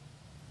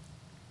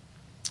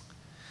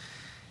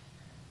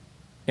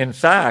 In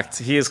fact,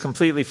 he is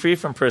completely free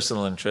from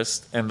personal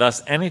interest, and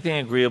thus anything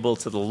agreeable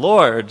to the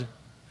Lord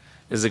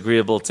is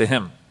agreeable to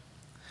him.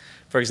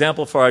 For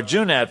example, for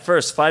Arjuna, at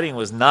first, fighting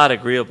was not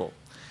agreeable.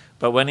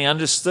 But when he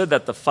understood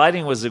that the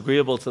fighting was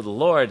agreeable to the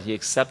Lord, he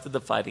accepted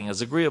the fighting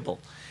as agreeable.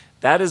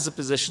 That is the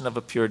position of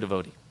a pure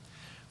devotee.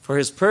 For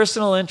his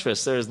personal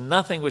interest, there is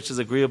nothing which is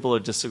agreeable or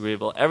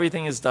disagreeable.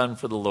 Everything is done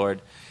for the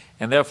Lord,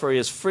 and therefore he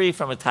is free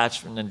from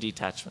attachment and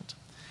detachment.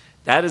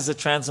 That is the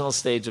transcendental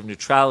stage of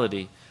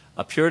neutrality.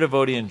 A pure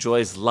devotee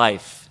enjoys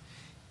life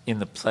in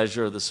the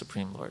pleasure of the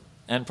Supreme Lord.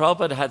 And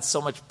Prabhupada had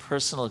so much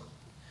personal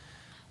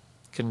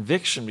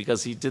conviction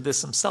because he did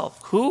this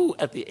himself. Who,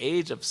 at the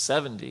age of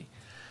 70,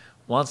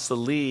 wants to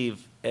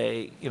leave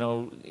at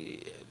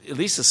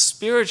least a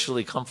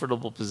spiritually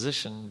comfortable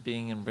position,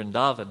 being in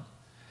Vrindavan,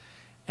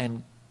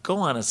 and go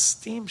on a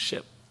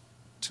steamship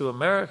to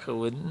America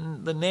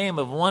with the name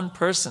of one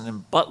person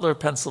in Butler,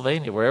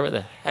 Pennsylvania, wherever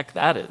the heck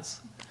that is,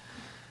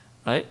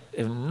 right?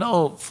 And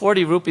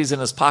 40 rupees in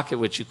his pocket,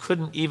 which you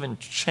couldn't even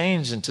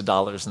change into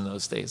dollars in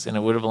those days, and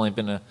it would have only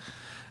been as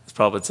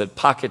Prabhupada said,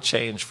 pocket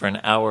change for an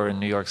hour in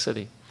New York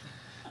City,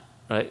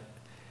 right?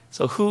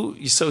 So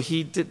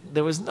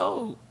there was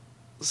no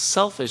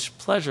selfish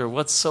pleasure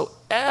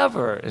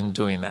whatsoever in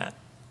doing that.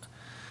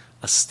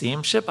 A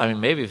steamship? I mean,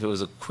 maybe if it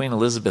was a Queen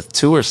Elizabeth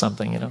II or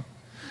something,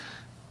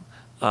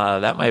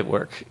 that might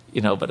work,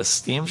 but a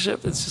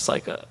steamship, it's just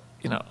like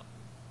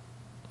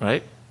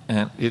right?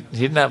 And he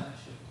didn't have,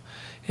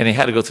 and he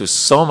had to go through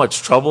so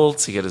much trouble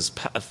to get his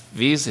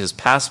visa, his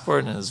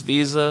passport and his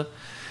visa,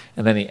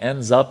 and then he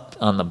ends up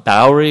on the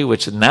Bowery,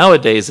 which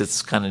nowadays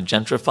it's kind of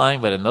gentrifying,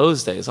 but in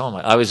those days,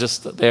 I was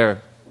just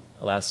there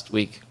last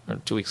week or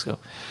 2 weeks ago.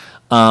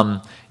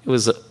 It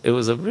was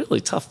a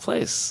really tough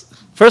place.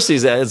 First, he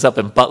ends up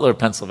in Butler,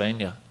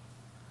 Pennsylvania.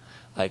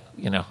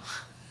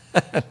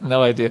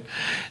 No idea.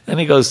 Then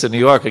he goes to New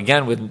York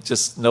again with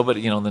just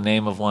nobody, in the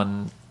name of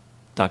one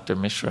Dr.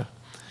 Mishra.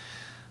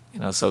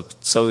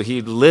 So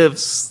he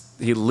lived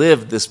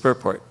this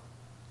purport.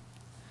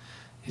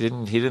 He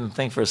didn't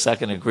think for a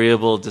second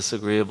agreeable,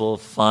 disagreeable,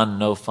 fun,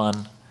 no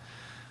fun.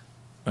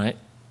 Right?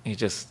 He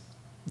just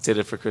did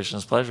it for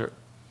Krishna's pleasure.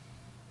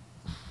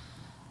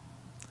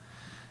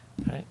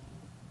 Right?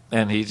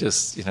 And he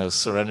just,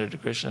 surrendered to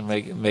Krishna,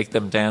 make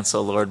them dance,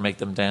 O Lord, make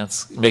them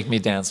dance. Make me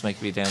dance,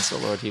 O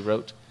Lord, he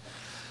wrote.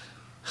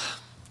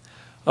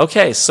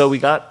 Okay, so we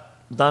got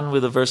done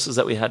with the verses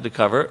that we had to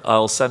cover.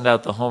 I'll send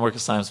out the homework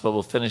assignments, but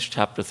we'll finish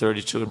chapter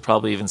 32 and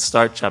probably even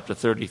start chapter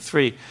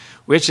 33,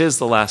 which is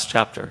the last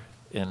chapter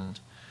in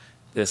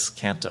this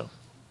canto.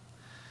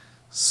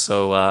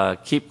 So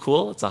keep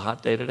cool. It's a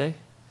hot day today.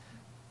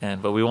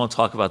 But we won't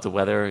talk about the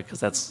weather because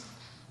that's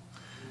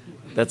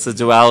the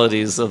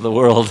dualities of the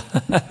world.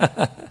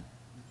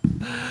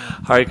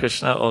 Hare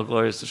Krishna, all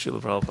glories to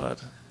Srila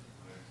Prabhupada.